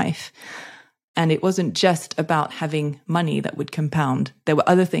my life. And it wasn't just about having money that would compound. There were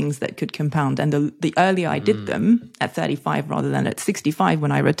other things that could compound. And the earlier I did them, at 35 rather than at 65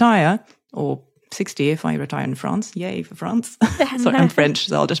 when I retire, or 60 if I retire in France. Yay for France. Sorry, I'm French,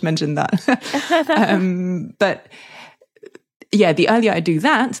 so I'll just mention that. But yeah, the earlier I do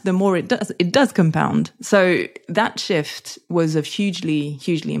that, the more it does compound. So that shift was a hugely,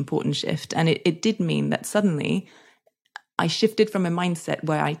 hugely important shift. And it did mean that suddenly I shifted from a mindset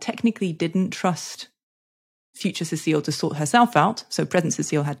where I technically didn't trust future Cecile to sort herself out, so present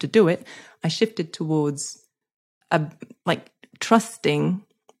Cecile had to do it. I shifted towards trusting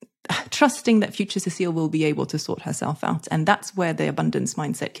that future Cecile will be able to sort herself out. And that's where the abundance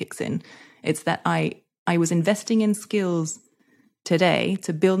mindset kicks in. It's that I was investing in skills today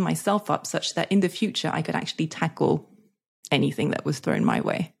to build myself up such that in the future I could actually tackle anything that was thrown my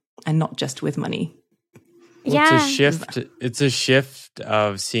way, and not just with money. Well, it's a shift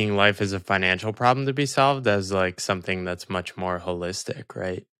of seeing life as a financial problem to be solved as like something that's much more holistic,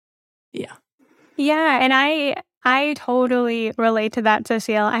 right? Yeah. Yeah, and I totally relate to that,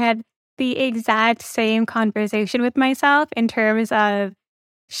 Cecile. I had the exact same conversation with myself in terms of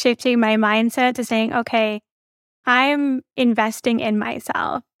shifting my mindset to saying, okay, I'm investing in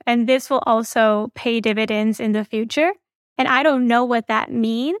myself, and this will also pay dividends in the future. And I don't know what that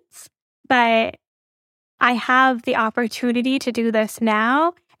means, but I have the opportunity to do this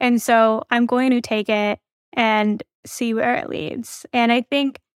now. And so I'm going to take it and see where it leads. And I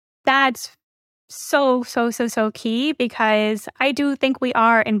think that's so key, because I do think we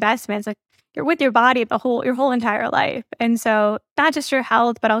are investments. Like, you're with your body your whole entire life. And so not just your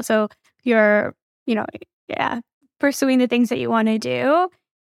health, but also your, pursuing the things that you want to do.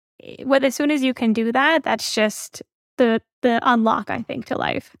 But as soon as you can do that, that's just the unlock, I think, to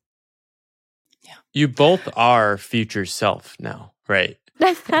life. Yeah. You both are future self now, right?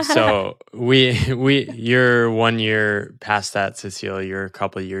 So you're 1 year past that, Cecile. You're a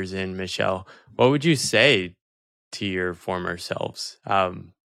couple of years in, Michelle. What would you say to your former selves?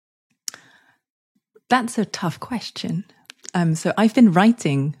 That's a tough question. So I've been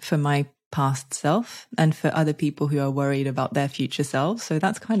writing for my past self and for other people who are worried about their future selves. So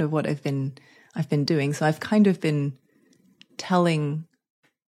that's kind of what I've been doing. So I've kind of been telling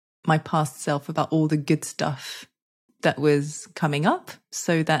my past self about all the good stuff that was coming up,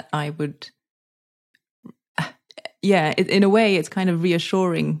 so that I would, in a way, it's kind of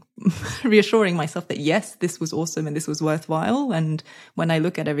reassuring myself that yes, this was awesome and this was worthwhile. And when I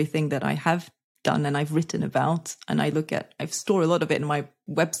look at everything that I have done and I've written about, and I've stored a lot of it in my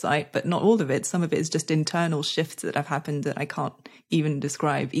website, but not all of it. Some of it is just internal shifts that have happened that I can't even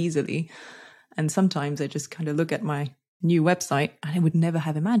describe easily. And sometimes I just kind of look at my new website, and I would never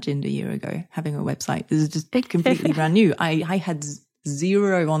have imagined a year ago having a website. This is just completely brand new. I had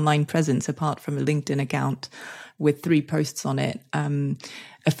zero online presence apart from a LinkedIn account with 3 posts on it, a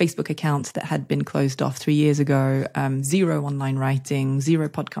Facebook account that had been closed off 3 years ago, 0 online writing, 0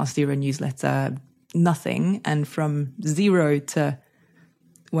 podcast, 0 newsletter, nothing. And from 0 to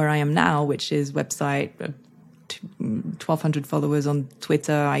where I am now, which is website, 1,200 followers on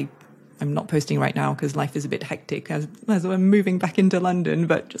Twitter. I'm not posting right now because life is a bit hectic as I'm moving back into London,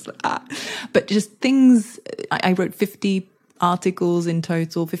 but just things. I wrote 50 articles in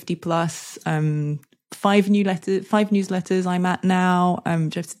total, 50 plus, 5 newsletters I'm at now.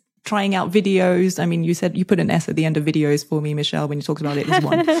 Just trying out videos. I mean, you said you put an S at the end of videos for me, Michelle, when you talked about it. It's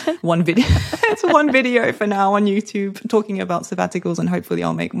one video. It's one video for now on YouTube talking about sabbaticals, and hopefully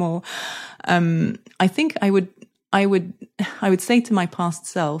I'll make more. I think I would say to my past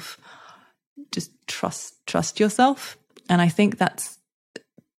self, just trust yourself. And I think that's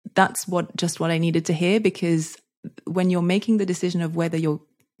what I needed to hear, because when you're making the decision of whether you're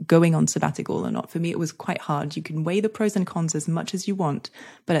going on sabbatical or not, for me, it was quite hard. You can weigh the pros and cons as much as you want,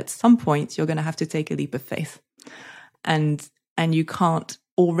 but at some point you're going to have to take a leap of faith. And you can't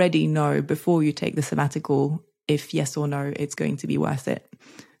already know before you take the sabbatical if yes or no, it's going to be worth it.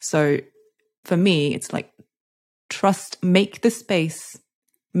 So for me, it's like, make the space,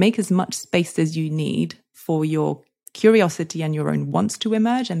 make as much space as you need for your curiosity and your own wants to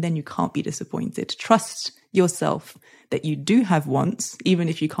emerge, and then you can't be disappointed. Trust yourself that you do have wants, even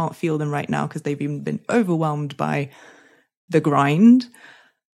if you can't feel them right now because they've even been overwhelmed by the grind,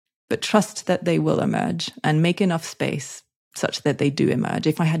 but trust that they will emerge, and make enough space such that they do emerge.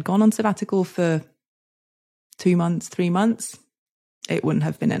 If I had gone on sabbatical for 2 months, 3 months, it wouldn't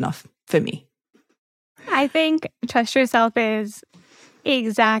have been enough for me. I think trust yourself is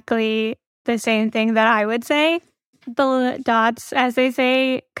exactly the same thing that I would say. The dots, as they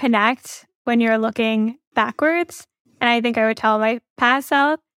say, connect when you're looking backwards. And I think I would tell my past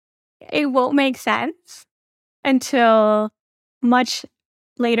self, it won't make sense until much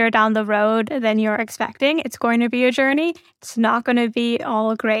later down the road than you're expecting. It's going to be a journey. It's not going to be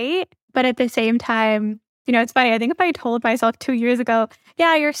all great. But at the same time, it's funny. I think if I told myself 2 years ago,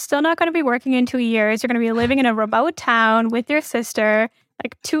 yeah, you're still not going to be working in 2 years. You're going to be living in a remote town with your sister,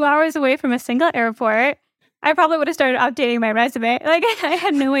 like 2 hours away from a single airport, I probably would have started updating my resume. Like, I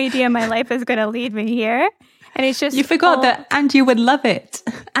had no idea my life was going to lead me here. And it's just... You forgot that, and you would love it.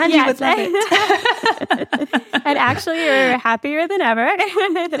 And you would love it. And actually, you're happier than ever.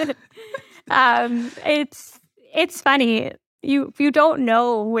 It's funny. You don't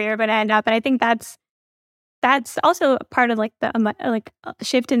know where you're going to end up. And I think that's also part of like the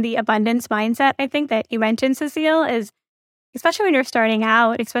shift in the abundance mindset. I think that you mentioned, Cecile, is especially when you're starting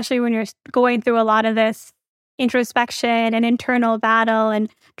out, especially when you're going through a lot of this introspection and internal battle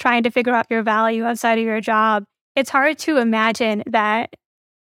and trying to figure out your value outside of your job, it's hard to imagine that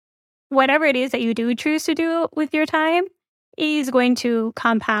whatever it is that you do choose to do with your time is going to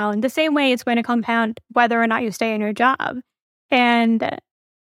compound the same way it's going to compound whether or not you stay in your job. And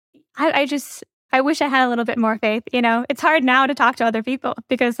I wish I had a little bit more faith. It's hard now to talk to other people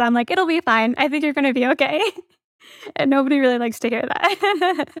because I'm like, it'll be fine. I think you're going to be okay. And nobody really likes to hear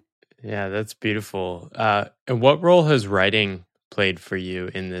that. Yeah, that's beautiful. And what role has writing played for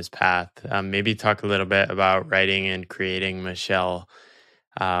you in this path? Maybe talk a little bit about writing and creating, Michelle.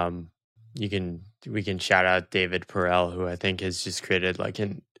 We can shout out David Perel, who I think has just created like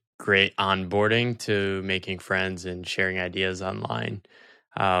a great onboarding to making friends and sharing ideas online.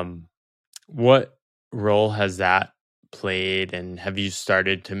 What role has that played, and have you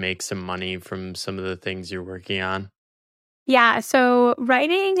started to make some money from some of the things you're working on? Yeah, so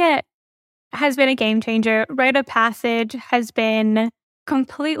writing has been a game changer. Rite of Passage has been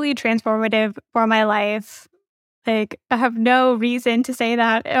completely transformative for my life. Like, I have no reason to say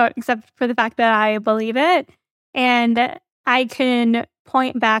that except for the fact that I believe it. And I can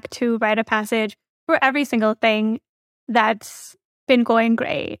point back to Rite of Passage for every single thing that's been going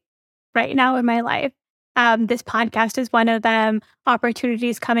great right now in my life. This podcast is one of them.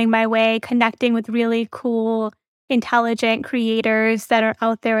 Opportunities coming my way, connecting with really cool, intelligent creators that are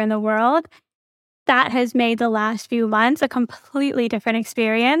out there in the world. That has made the last few months a completely different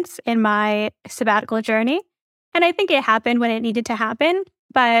experience in my sabbatical journey. And I think it happened when it needed to happen.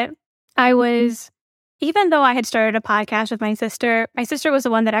 But even though I had started a podcast with my sister was the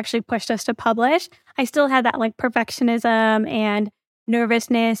one that actually pushed us to publish. I still had that like perfectionism and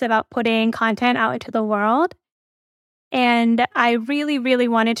nervousness about putting content out into the world. And I really, really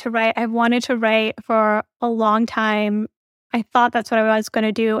wanted to write. I wanted to write for a long time. I thought that's what I was going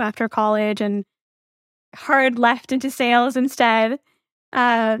to do after college. And hard left into sales instead.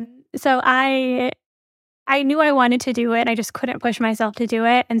 So I knew I wanted to do it. I just couldn't push myself to do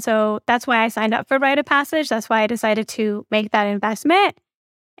it. And so that's why I signed up for Rite of Passage. That's why I decided to make that investment.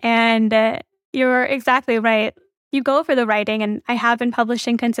 And you're exactly right. You go for the writing, and I have been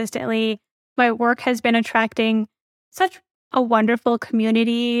publishing consistently. My work has been attracting such a wonderful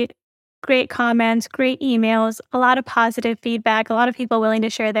community, great comments, great emails, a lot of positive feedback, a lot of people willing to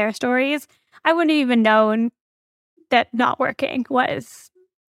share their stories. I wouldn't have even known that not working was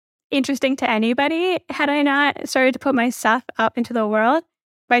interesting to anybody had I not started to put my stuff out into the world.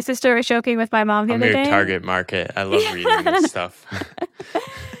 My sister was joking with my mom the other day. I'm your target market. I love reading this stuff.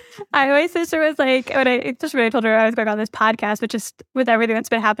 My sister was like, when I told her I was going on this podcast, but just with everything that's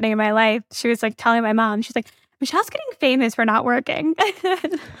been happening in my life, she was like telling my mom, she's like, Michelle's getting famous for not working.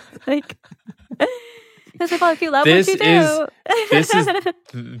 Like, because if you love what you do.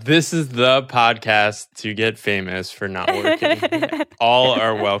 This is the podcast to get famous for not working. All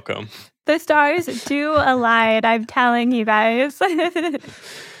are welcome. The stars do align, I'm telling you guys.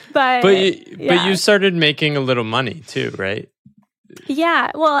 But you started making a little money too, right?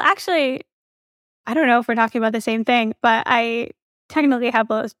 Yeah. Well, actually, I don't know if we're talking about the same thing, but I technically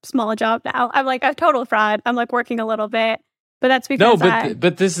have a small job now. I'm like a total fraud. I'm like working a little bit, but that's because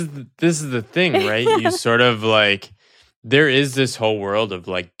but this is the thing, right? You sort of like, there is this whole world of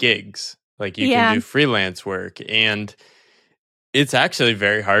like gigs, like you can do freelance work, and it's actually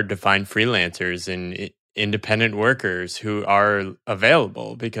very hard to find freelancers and independent workers who are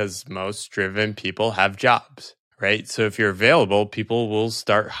available because most driven people have jobs. Right. So if you're available, people will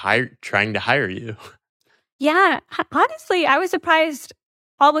start trying to hire you. Yeah. Honestly, I was surprised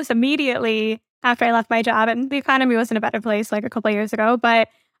almost immediately after I left my job, and the economy was in a better place like a couple of years ago. But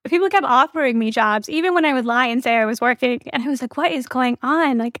people kept offering me jobs, even when I would lie and say I was working. And I was like, what is going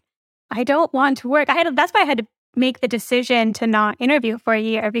on? Like, I don't want to work. That's why I had to make the decision to not interview for a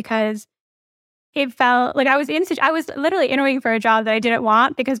year, because it felt like I was literally interviewing for a job that I didn't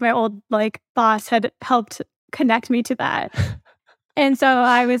want because my old boss had helped connect me to that. And so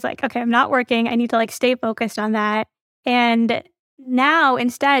I was like, okay, I'm not working. I need to stay focused on that. And now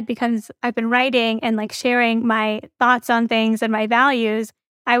instead, because I've been writing and sharing my thoughts on things and my values,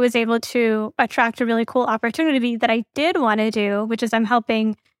 I was able to attract a really cool opportunity that I did want to do, which is I'm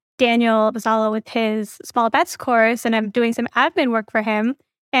helping Daniel Bazzala with his small bets course, and I'm doing some admin work for him.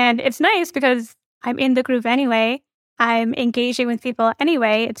 And it's nice because I'm in the groove anyway. I'm engaging with people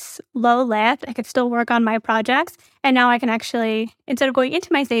anyway. It's low lift. I could still work on my projects. And now I can actually, instead of going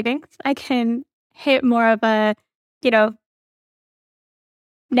into my savings, I can hit more of a,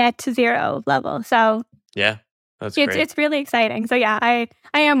 net to zero level. So yeah, that's great. It's really exciting. So yeah, I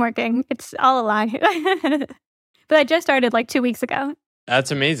am working. It's all aligned. But I just started 2 weeks ago. That's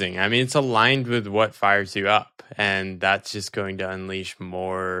amazing. I mean, it's aligned with what fires you up. And that's just going to unleash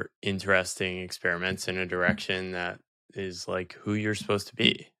more interesting experiments in a direction that is who you're supposed to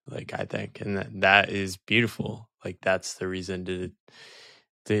be, I think. And that is beautiful. That's the reason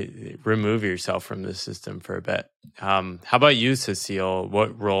to remove yourself from the system for a bit. How about you, Cecile?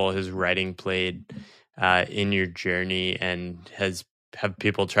 What role has writing played in your journey, and have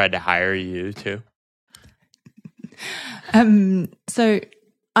people tried to hire you too? So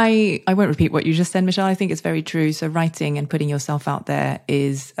I won't repeat what you just said, Michelle. I think it's very true. So writing and putting yourself out there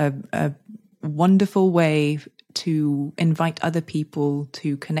is a wonderful way to invite other people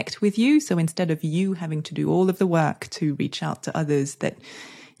to connect with you. So instead of you having to do all of the work to reach out to others that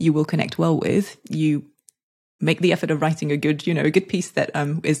you will connect well with, you make the effort of writing a good piece that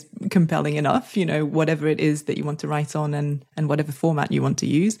is compelling enough, whatever it is that you want to write on and whatever format you want to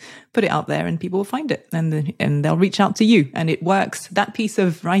use, put it out there and people will find it and they'll reach out to you. And it works. That piece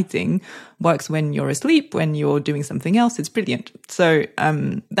of writing works when you're asleep, when you're doing something else. It's brilliant. So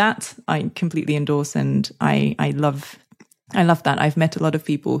that I completely endorse, and I love that. I've met a lot of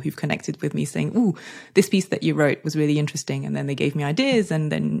people who've connected with me saying, "Ooh, this piece that you wrote was really interesting." And then they gave me ideas, and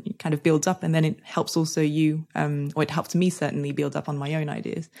then it kind of builds up, and then it helps also you, or it helped me certainly build up on my own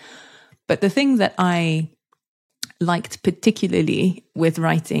ideas. But the thing that I liked particularly with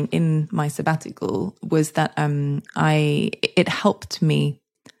writing in my sabbatical was that it helped me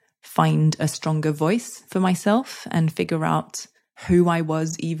find a stronger voice for myself and figure out who I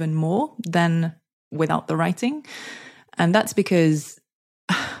was even more than without the writing. And that's because,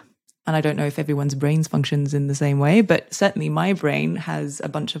 and I don't know if everyone's brains functions in the same way, but certainly my brain has a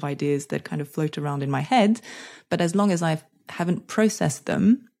bunch of ideas that kind of float around in my head. But as long as I haven't processed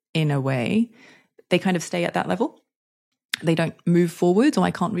them in a way, they kind of stay at that level. They don't move forward, or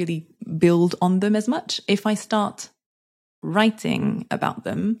I can't really build on them as much. If I start writing about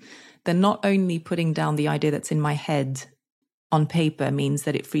them, then not only putting down the idea that's in my head on paper means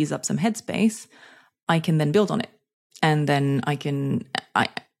that it frees up some headspace, I can then build on it. And then I can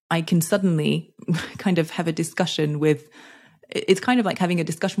suddenly kind of have a discussion with, it's kind of like having a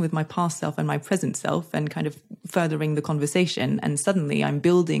discussion with my past self and my present self and kind of furthering the conversation. And suddenly I'm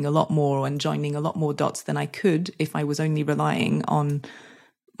building a lot more and joining a lot more dots than I could if I was only relying on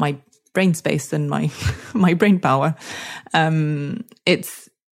my brain space and my brain power.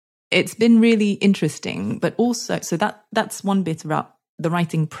 It's been really interesting, but also, so that's one bit about the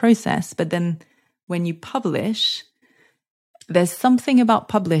writing process. But then when you publish, there's something about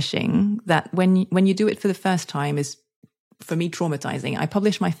publishing that when you do it for the first time is, for me, traumatizing. I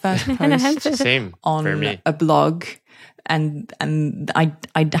published my first post Same on for me. a blog, and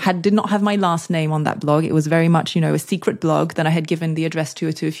I did not have my last name on that blog. It was very much, a secret blog that I had given the address to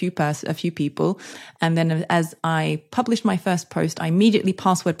a few people. And then as I published my first post, I immediately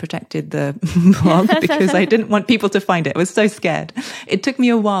password protected the blog because I didn't want people to find it. I was so scared. It took me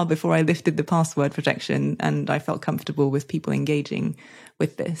a while before I lifted the password protection and I felt comfortable with people engaging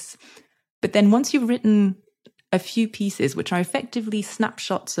with this. But then once you've written a few pieces, which are effectively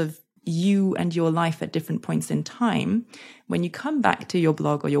snapshots of you and your life at different points in time, when you come back to your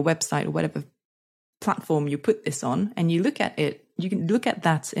blog or your website or whatever platform you put this on and you look at it, you can look at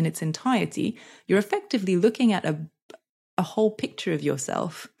that in its entirety. You're effectively looking at a whole picture of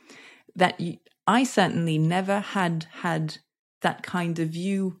yourself that I certainly never had that kind of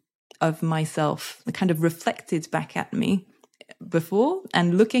view of myself, kind of reflected back at me before.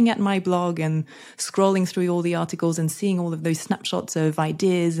 And looking at my blog and scrolling through all the articles and seeing all of those snapshots of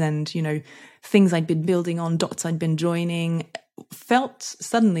ideas and, things I'd been building on, dots I'd been joining, felt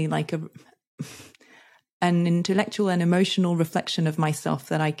suddenly like an intellectual and emotional reflection of myself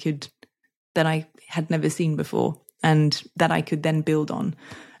that I had never seen before and that I could then build on.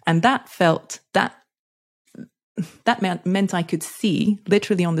 And that meant I could see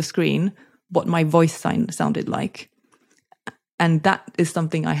literally on the screen what my voice sounded like. And that is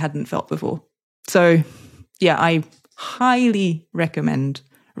something I hadn't felt before. So, yeah, I highly recommend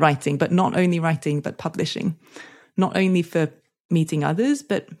writing, but not only writing, but publishing. Not only for meeting others,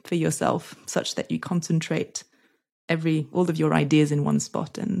 but for yourself, such that you concentrate all of your ideas in one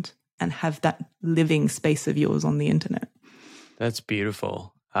spot and have that living space of yours on the internet. That's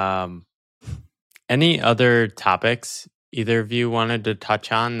beautiful. Any other topics either of you wanted to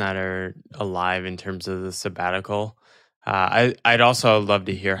touch on that are alive in terms of the sabbatical? I'd also love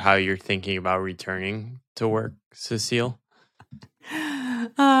to hear how you're thinking about returning to work, Cecile.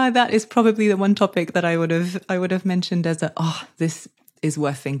 That is probably the one topic that I would have mentioned as this is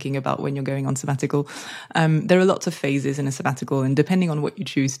worth thinking about when you're going on sabbatical. There are lots of phases in a sabbatical, and depending on what you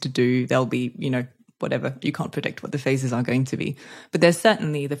choose to do, there'll be, whatever. You can't predict what the phases are going to be. But there's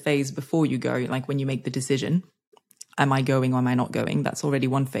certainly the phase before you go, like when you make the decision, am I going or am I not going? That's already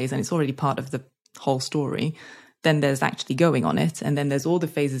one phase, and it's already part of the whole story. Then there's actually going on it, and then there's all the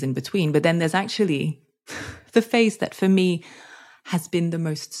phases in between. But then there's actually the phase that for me has been the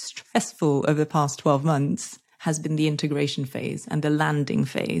most stressful of the past 12 months, has been the integration phase and the landing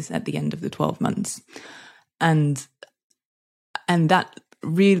phase at the end of the 12 months. And that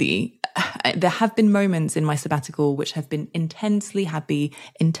really, there have been moments in my sabbatical which have been intensely happy,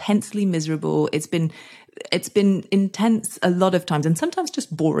 intensely miserable. It's been intense a lot of times, and sometimes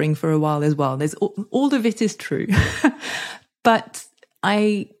just boring for a while as well. There's all of it is true. But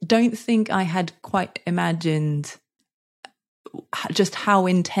I don't think I had quite imagined just how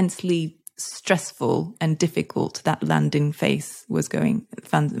intensely stressful and difficult that landing phase was going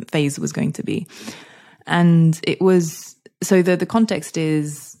to be. And it was, so the context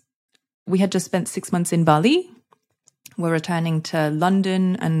is, we had just spent 6 months in Bali. We're returning to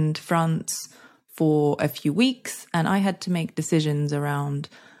London and France for a few weeks, and I had to make decisions around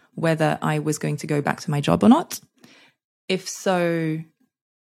whether I was going to go back to my job or not. If so,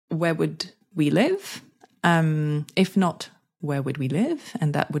 where would we live? If not, where would we live?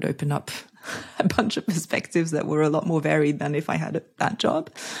 And that would open up a bunch of perspectives that were a lot more varied than if I had that job,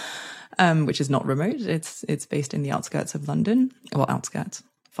 which is not remote. It's based in the outskirts of London,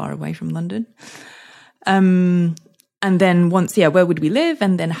 far away from London. And then once, where would we live?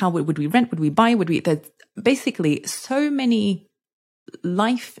 And then how would we rent? Would we buy? There's basically so many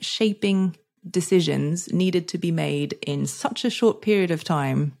life-shaping decisions needed to be made in such a short period of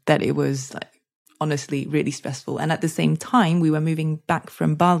time that it was honestly really stressful. And at the same time, we were moving back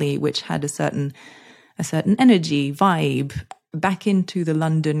from Bali, which had a certain energy, vibe, back into the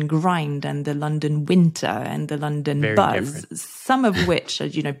London grind and the London winter and the London Very buzz, different. some of which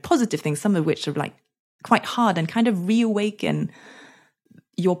are, positive things, some of which are like quite hard and kind of reawaken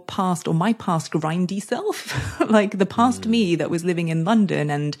your past or my past grindy self, like the past me that was living in London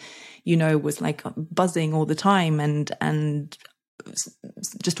and, was like buzzing all the time and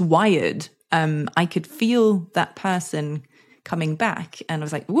just wired. I could feel that person coming back and I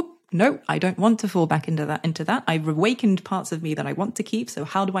was like, whoop, no, I don't want to fall back into that. I've awakened parts of me that I want to keep. So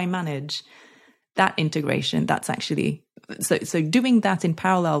how do I manage that integration? That's actually, so doing that in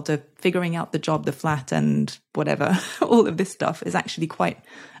parallel to figuring out the job, the flat and whatever, all of this stuff is actually quite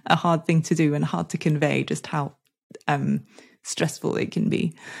a hard thing to do and hard to convey just how stressful it can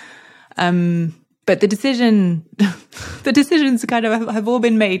be. But the decisions kind of have all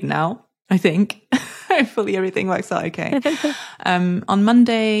been made now, I think. Hopefully everything works out okay. On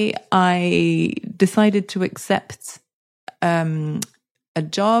Monday, I decided to accept a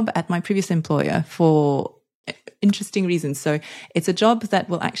job at my previous employer for interesting reasons. So it's a job that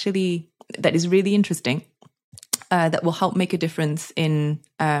is really interesting, that will help make a difference in,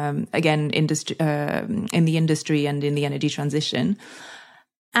 industry, in the industry and in the energy transition.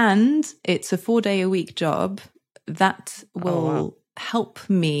 And it's a 4-day-a-week job that will help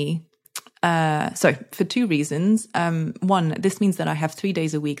me. So for 2 reasons. One, this means that I have 3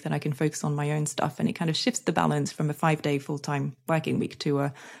 days a week that I can focus on my own stuff, and it kind of shifts the balance from a 5-day full-time working week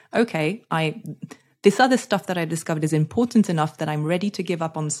to this other stuff that I discovered is important enough that I'm ready to give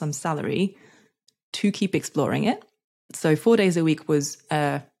up on some salary to keep exploring it. So 4 days a week was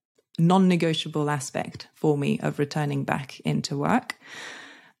a non-negotiable aspect for me of returning back into work.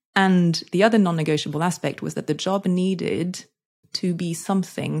 And the other non-negotiable aspect was that the job needed to be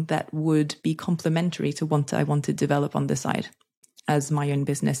something that would be complementary to what I want to develop on the side as my own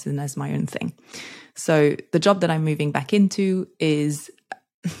business and as my own thing. So the job that I'm moving back into is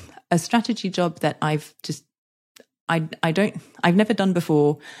a strategy job that I've never done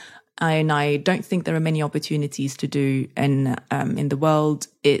before, and I don't think there are many opportunities to do in the world.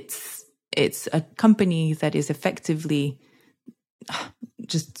 It's a company that is effectively,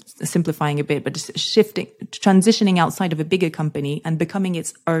 just simplifying a bit, but just transitioning outside of a bigger company and becoming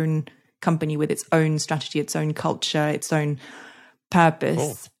its own company with its own strategy, its own culture, its own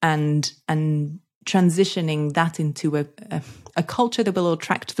purpose, and transitioning that into a culture that will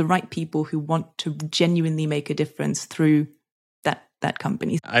attract the right people who want to genuinely make a difference through that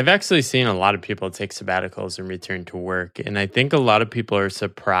company. I've actually seen a lot of people take sabbaticals and return to work, and I think a lot of people are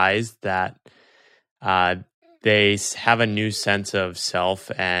surprised that they have a new sense of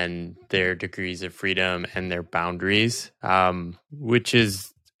self and their degrees of freedom and their boundaries, which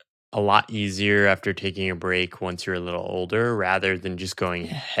is a lot easier after taking a break once you're a little older, rather than just going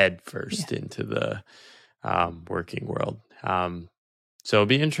head first into the working world. So it'll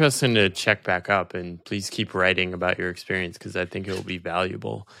be interesting to check back up, and please keep writing about your experience because I think it will be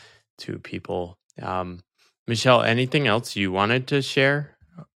valuable to people. Michelle, anything else you wanted to share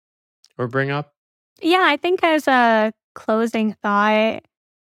or bring up? Yeah, I think as a closing thought,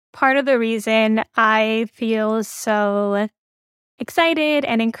 part of the reason I feel so excited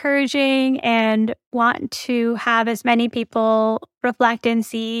and encouraging and want to have as many people reflect and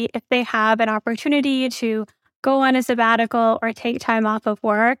see if they have an opportunity to go on a sabbatical or take time off of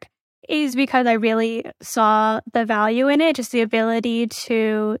work is because I really saw the value in it, just the ability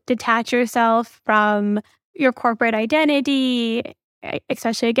to detach yourself from your corporate identity,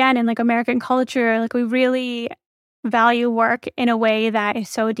 especially again in like American culture. Like we really value work in a way that is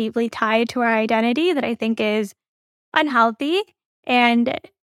so deeply tied to our identity that I think is unhealthy. And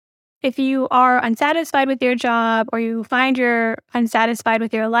if you are unsatisfied with your job or you find you're unsatisfied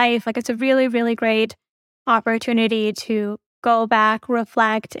with your life, like it's a really, really great opportunity to go back,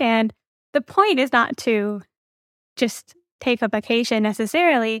 reflect. And the point is not to just take a vacation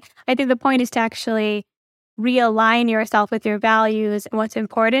necessarily. I think the point is to actually realign yourself with your values and what's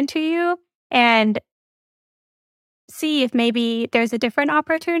important to you and see if maybe there's a different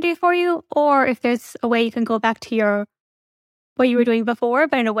opportunity for you, or if there's a way you can go back to what you were doing before,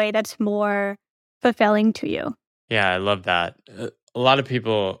 but in a way that's more fulfilling to you. Yeah, I love that. A lot of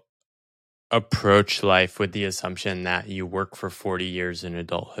people approach life with the assumption that you work for 40 years in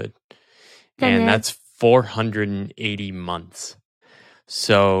adulthood. And that's 480 months.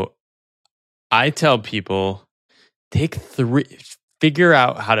 So I tell people, figure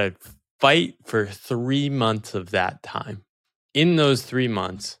out how to fight for 3 months of that time. In those 3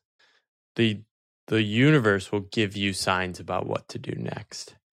 months, the universe will give you signs about what to do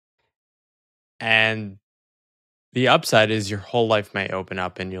next. And the upside is your whole life may open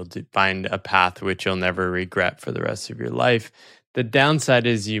up and you'll find a path which you'll never regret for the rest of your life. The downside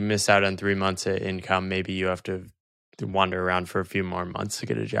is you miss out on 3 months of income. Maybe you have to wander around for a few more months to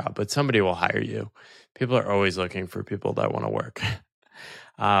get a job, but somebody will hire you. People are always looking for people that want to work.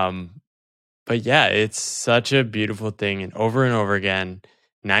 But yeah, it's such a beautiful thing. And over again,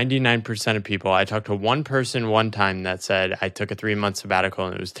 99% of people, I talked to one person one time that said, I took a 3-month sabbatical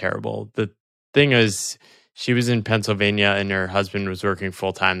and it was terrible. The thing is, she was in Pennsylvania and her husband was working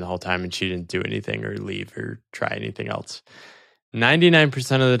full time the whole time and she didn't do anything or leave or try anything else. 99%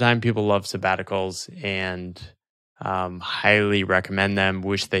 of the time, people love sabbaticals and highly recommend them,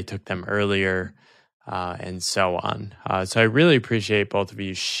 wish they took them earlier, and so on. So I really appreciate both of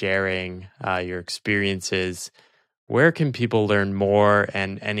you sharing your experiences. Where can people learn more,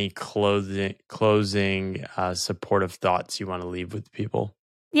 and any closing supportive thoughts you want to leave with people?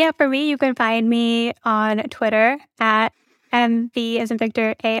 Yeah, for me, you can find me on Twitter at MV as in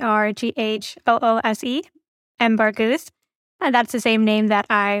Victor, ARGHOOSE, mbargoose. And that's the same name that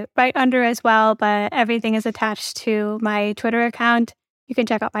I write under as well, but everything is attached to my Twitter account. You can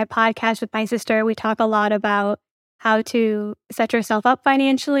check out my podcast with my sister. We talk a lot about how to set yourself up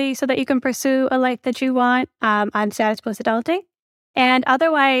financially so that you can pursue a life that you want on Status Post Adulting. And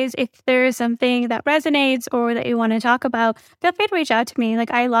otherwise, if there's something that resonates or that you want to talk about, feel free to reach out to me.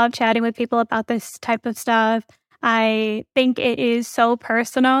 Like, I love chatting with people about this type of stuff. I think it is so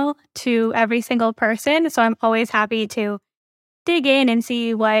personal to every single person. So I'm always happy to dig in and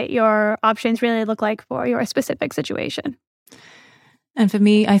see what your options really look like for your specific situation. And for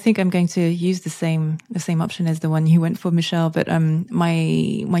me, I think I'm going to use the same option as the one you went for, Michelle. But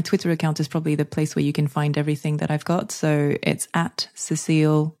my Twitter account is probably the place where you can find everything that I've got. So it's at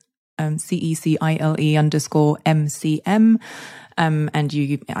Cecile, CECILE_MCM. And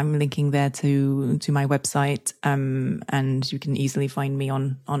I'm linking there to my website, and you can easily find me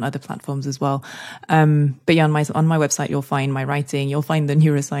on other platforms as well. But yeah, on my website, you'll find my writing. You'll find the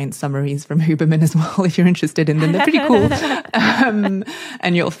neuroscience summaries from Huberman as well, if you're interested in them. They're pretty cool.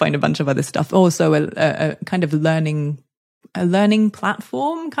 And you'll find a bunch of other stuff. Also, a kind of learning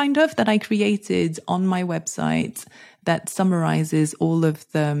platform kind of that I created on my website that summarizes all of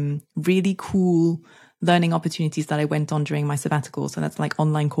the really cool learning opportunities that I went on during my sabbatical. So that's like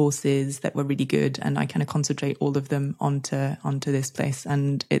online courses that were really good. And I kind of concentrate all of them onto this place.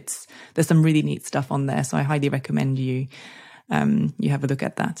 And there's some really neat stuff on there. So I highly recommend you have a look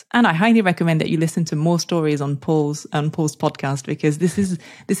at that. And I highly recommend that you listen to more stories on Paul's podcast, because this is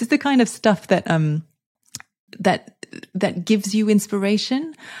the kind of stuff that gives you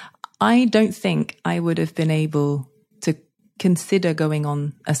inspiration. I don't think I would have been able to consider going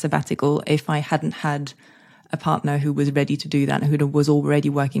on a sabbatical if I hadn't had a partner who was ready to do that and who was already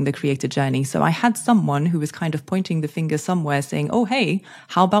working the creator journey. So I had someone who was kind of pointing the finger somewhere saying, oh, hey,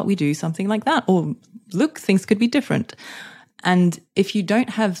 how about we do something like that? Or look, things could be different. And if you don't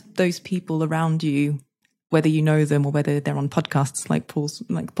have those people around you, whether you know them or whether they're on podcasts like Paul's,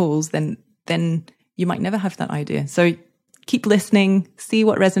 then you might never have that idea. So keep listening, see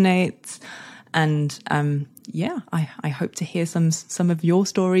what resonates. And I hope to hear some of your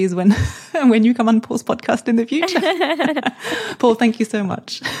stories when you come on Paul's podcast in the future. Paul, thank you so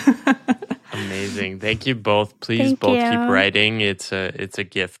much. Amazing. Thank you both. Please keep writing. It's a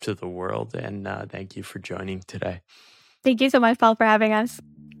gift to the world. And thank you for joining today. Thank you so much, Paul, for having us.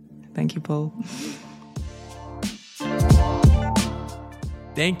 Thank you, Paul.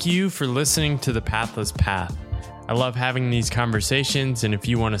 Thank you for listening to The Pathless Path. I love having these conversations, and if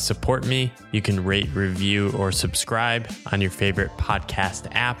you want to support me, you can rate, review, or subscribe on your favorite podcast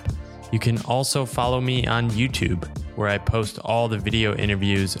app. You can also follow me on YouTube, where I post all the video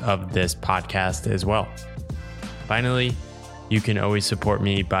interviews of this podcast as well. Finally, you can always support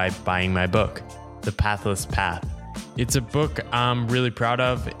me by buying my book, The Pathless Path. It's a book I'm really proud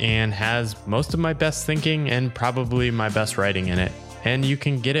of and has most of my best thinking and probably my best writing in it. And you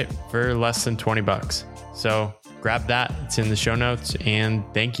can get it for less than $20. So grab that. It's in the show notes. And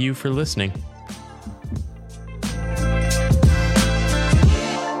thank you for listening.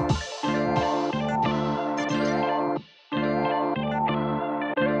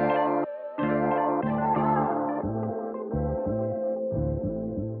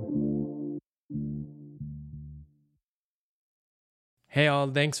 Hey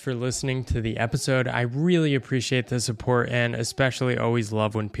all, thanks for listening to the episode. I really appreciate the support and especially always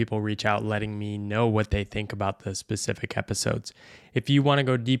love when people reach out letting me know what they think about the specific episodes. If you want to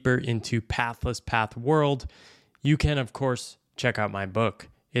go deeper into Pathless Path world, you can of course check out my book.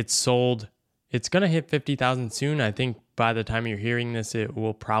 It's sold. It's going to hit 50,000 soon. I think by the time you're hearing this, it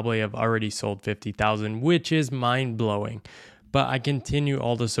will probably have already sold 50,000, which is mind-blowing. But I continue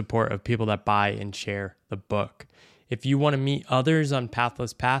all the support of people that buy and share the book. If you want to meet others on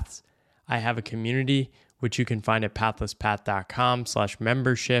Pathless Paths, I have a community which you can find at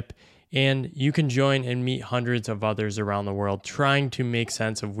pathlesspath.com/membership. And you can join and meet hundreds of others around the world trying to make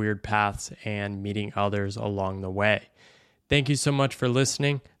sense of weird paths and meeting others along the way. Thank you so much for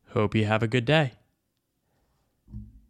listening. Hope you have a good day.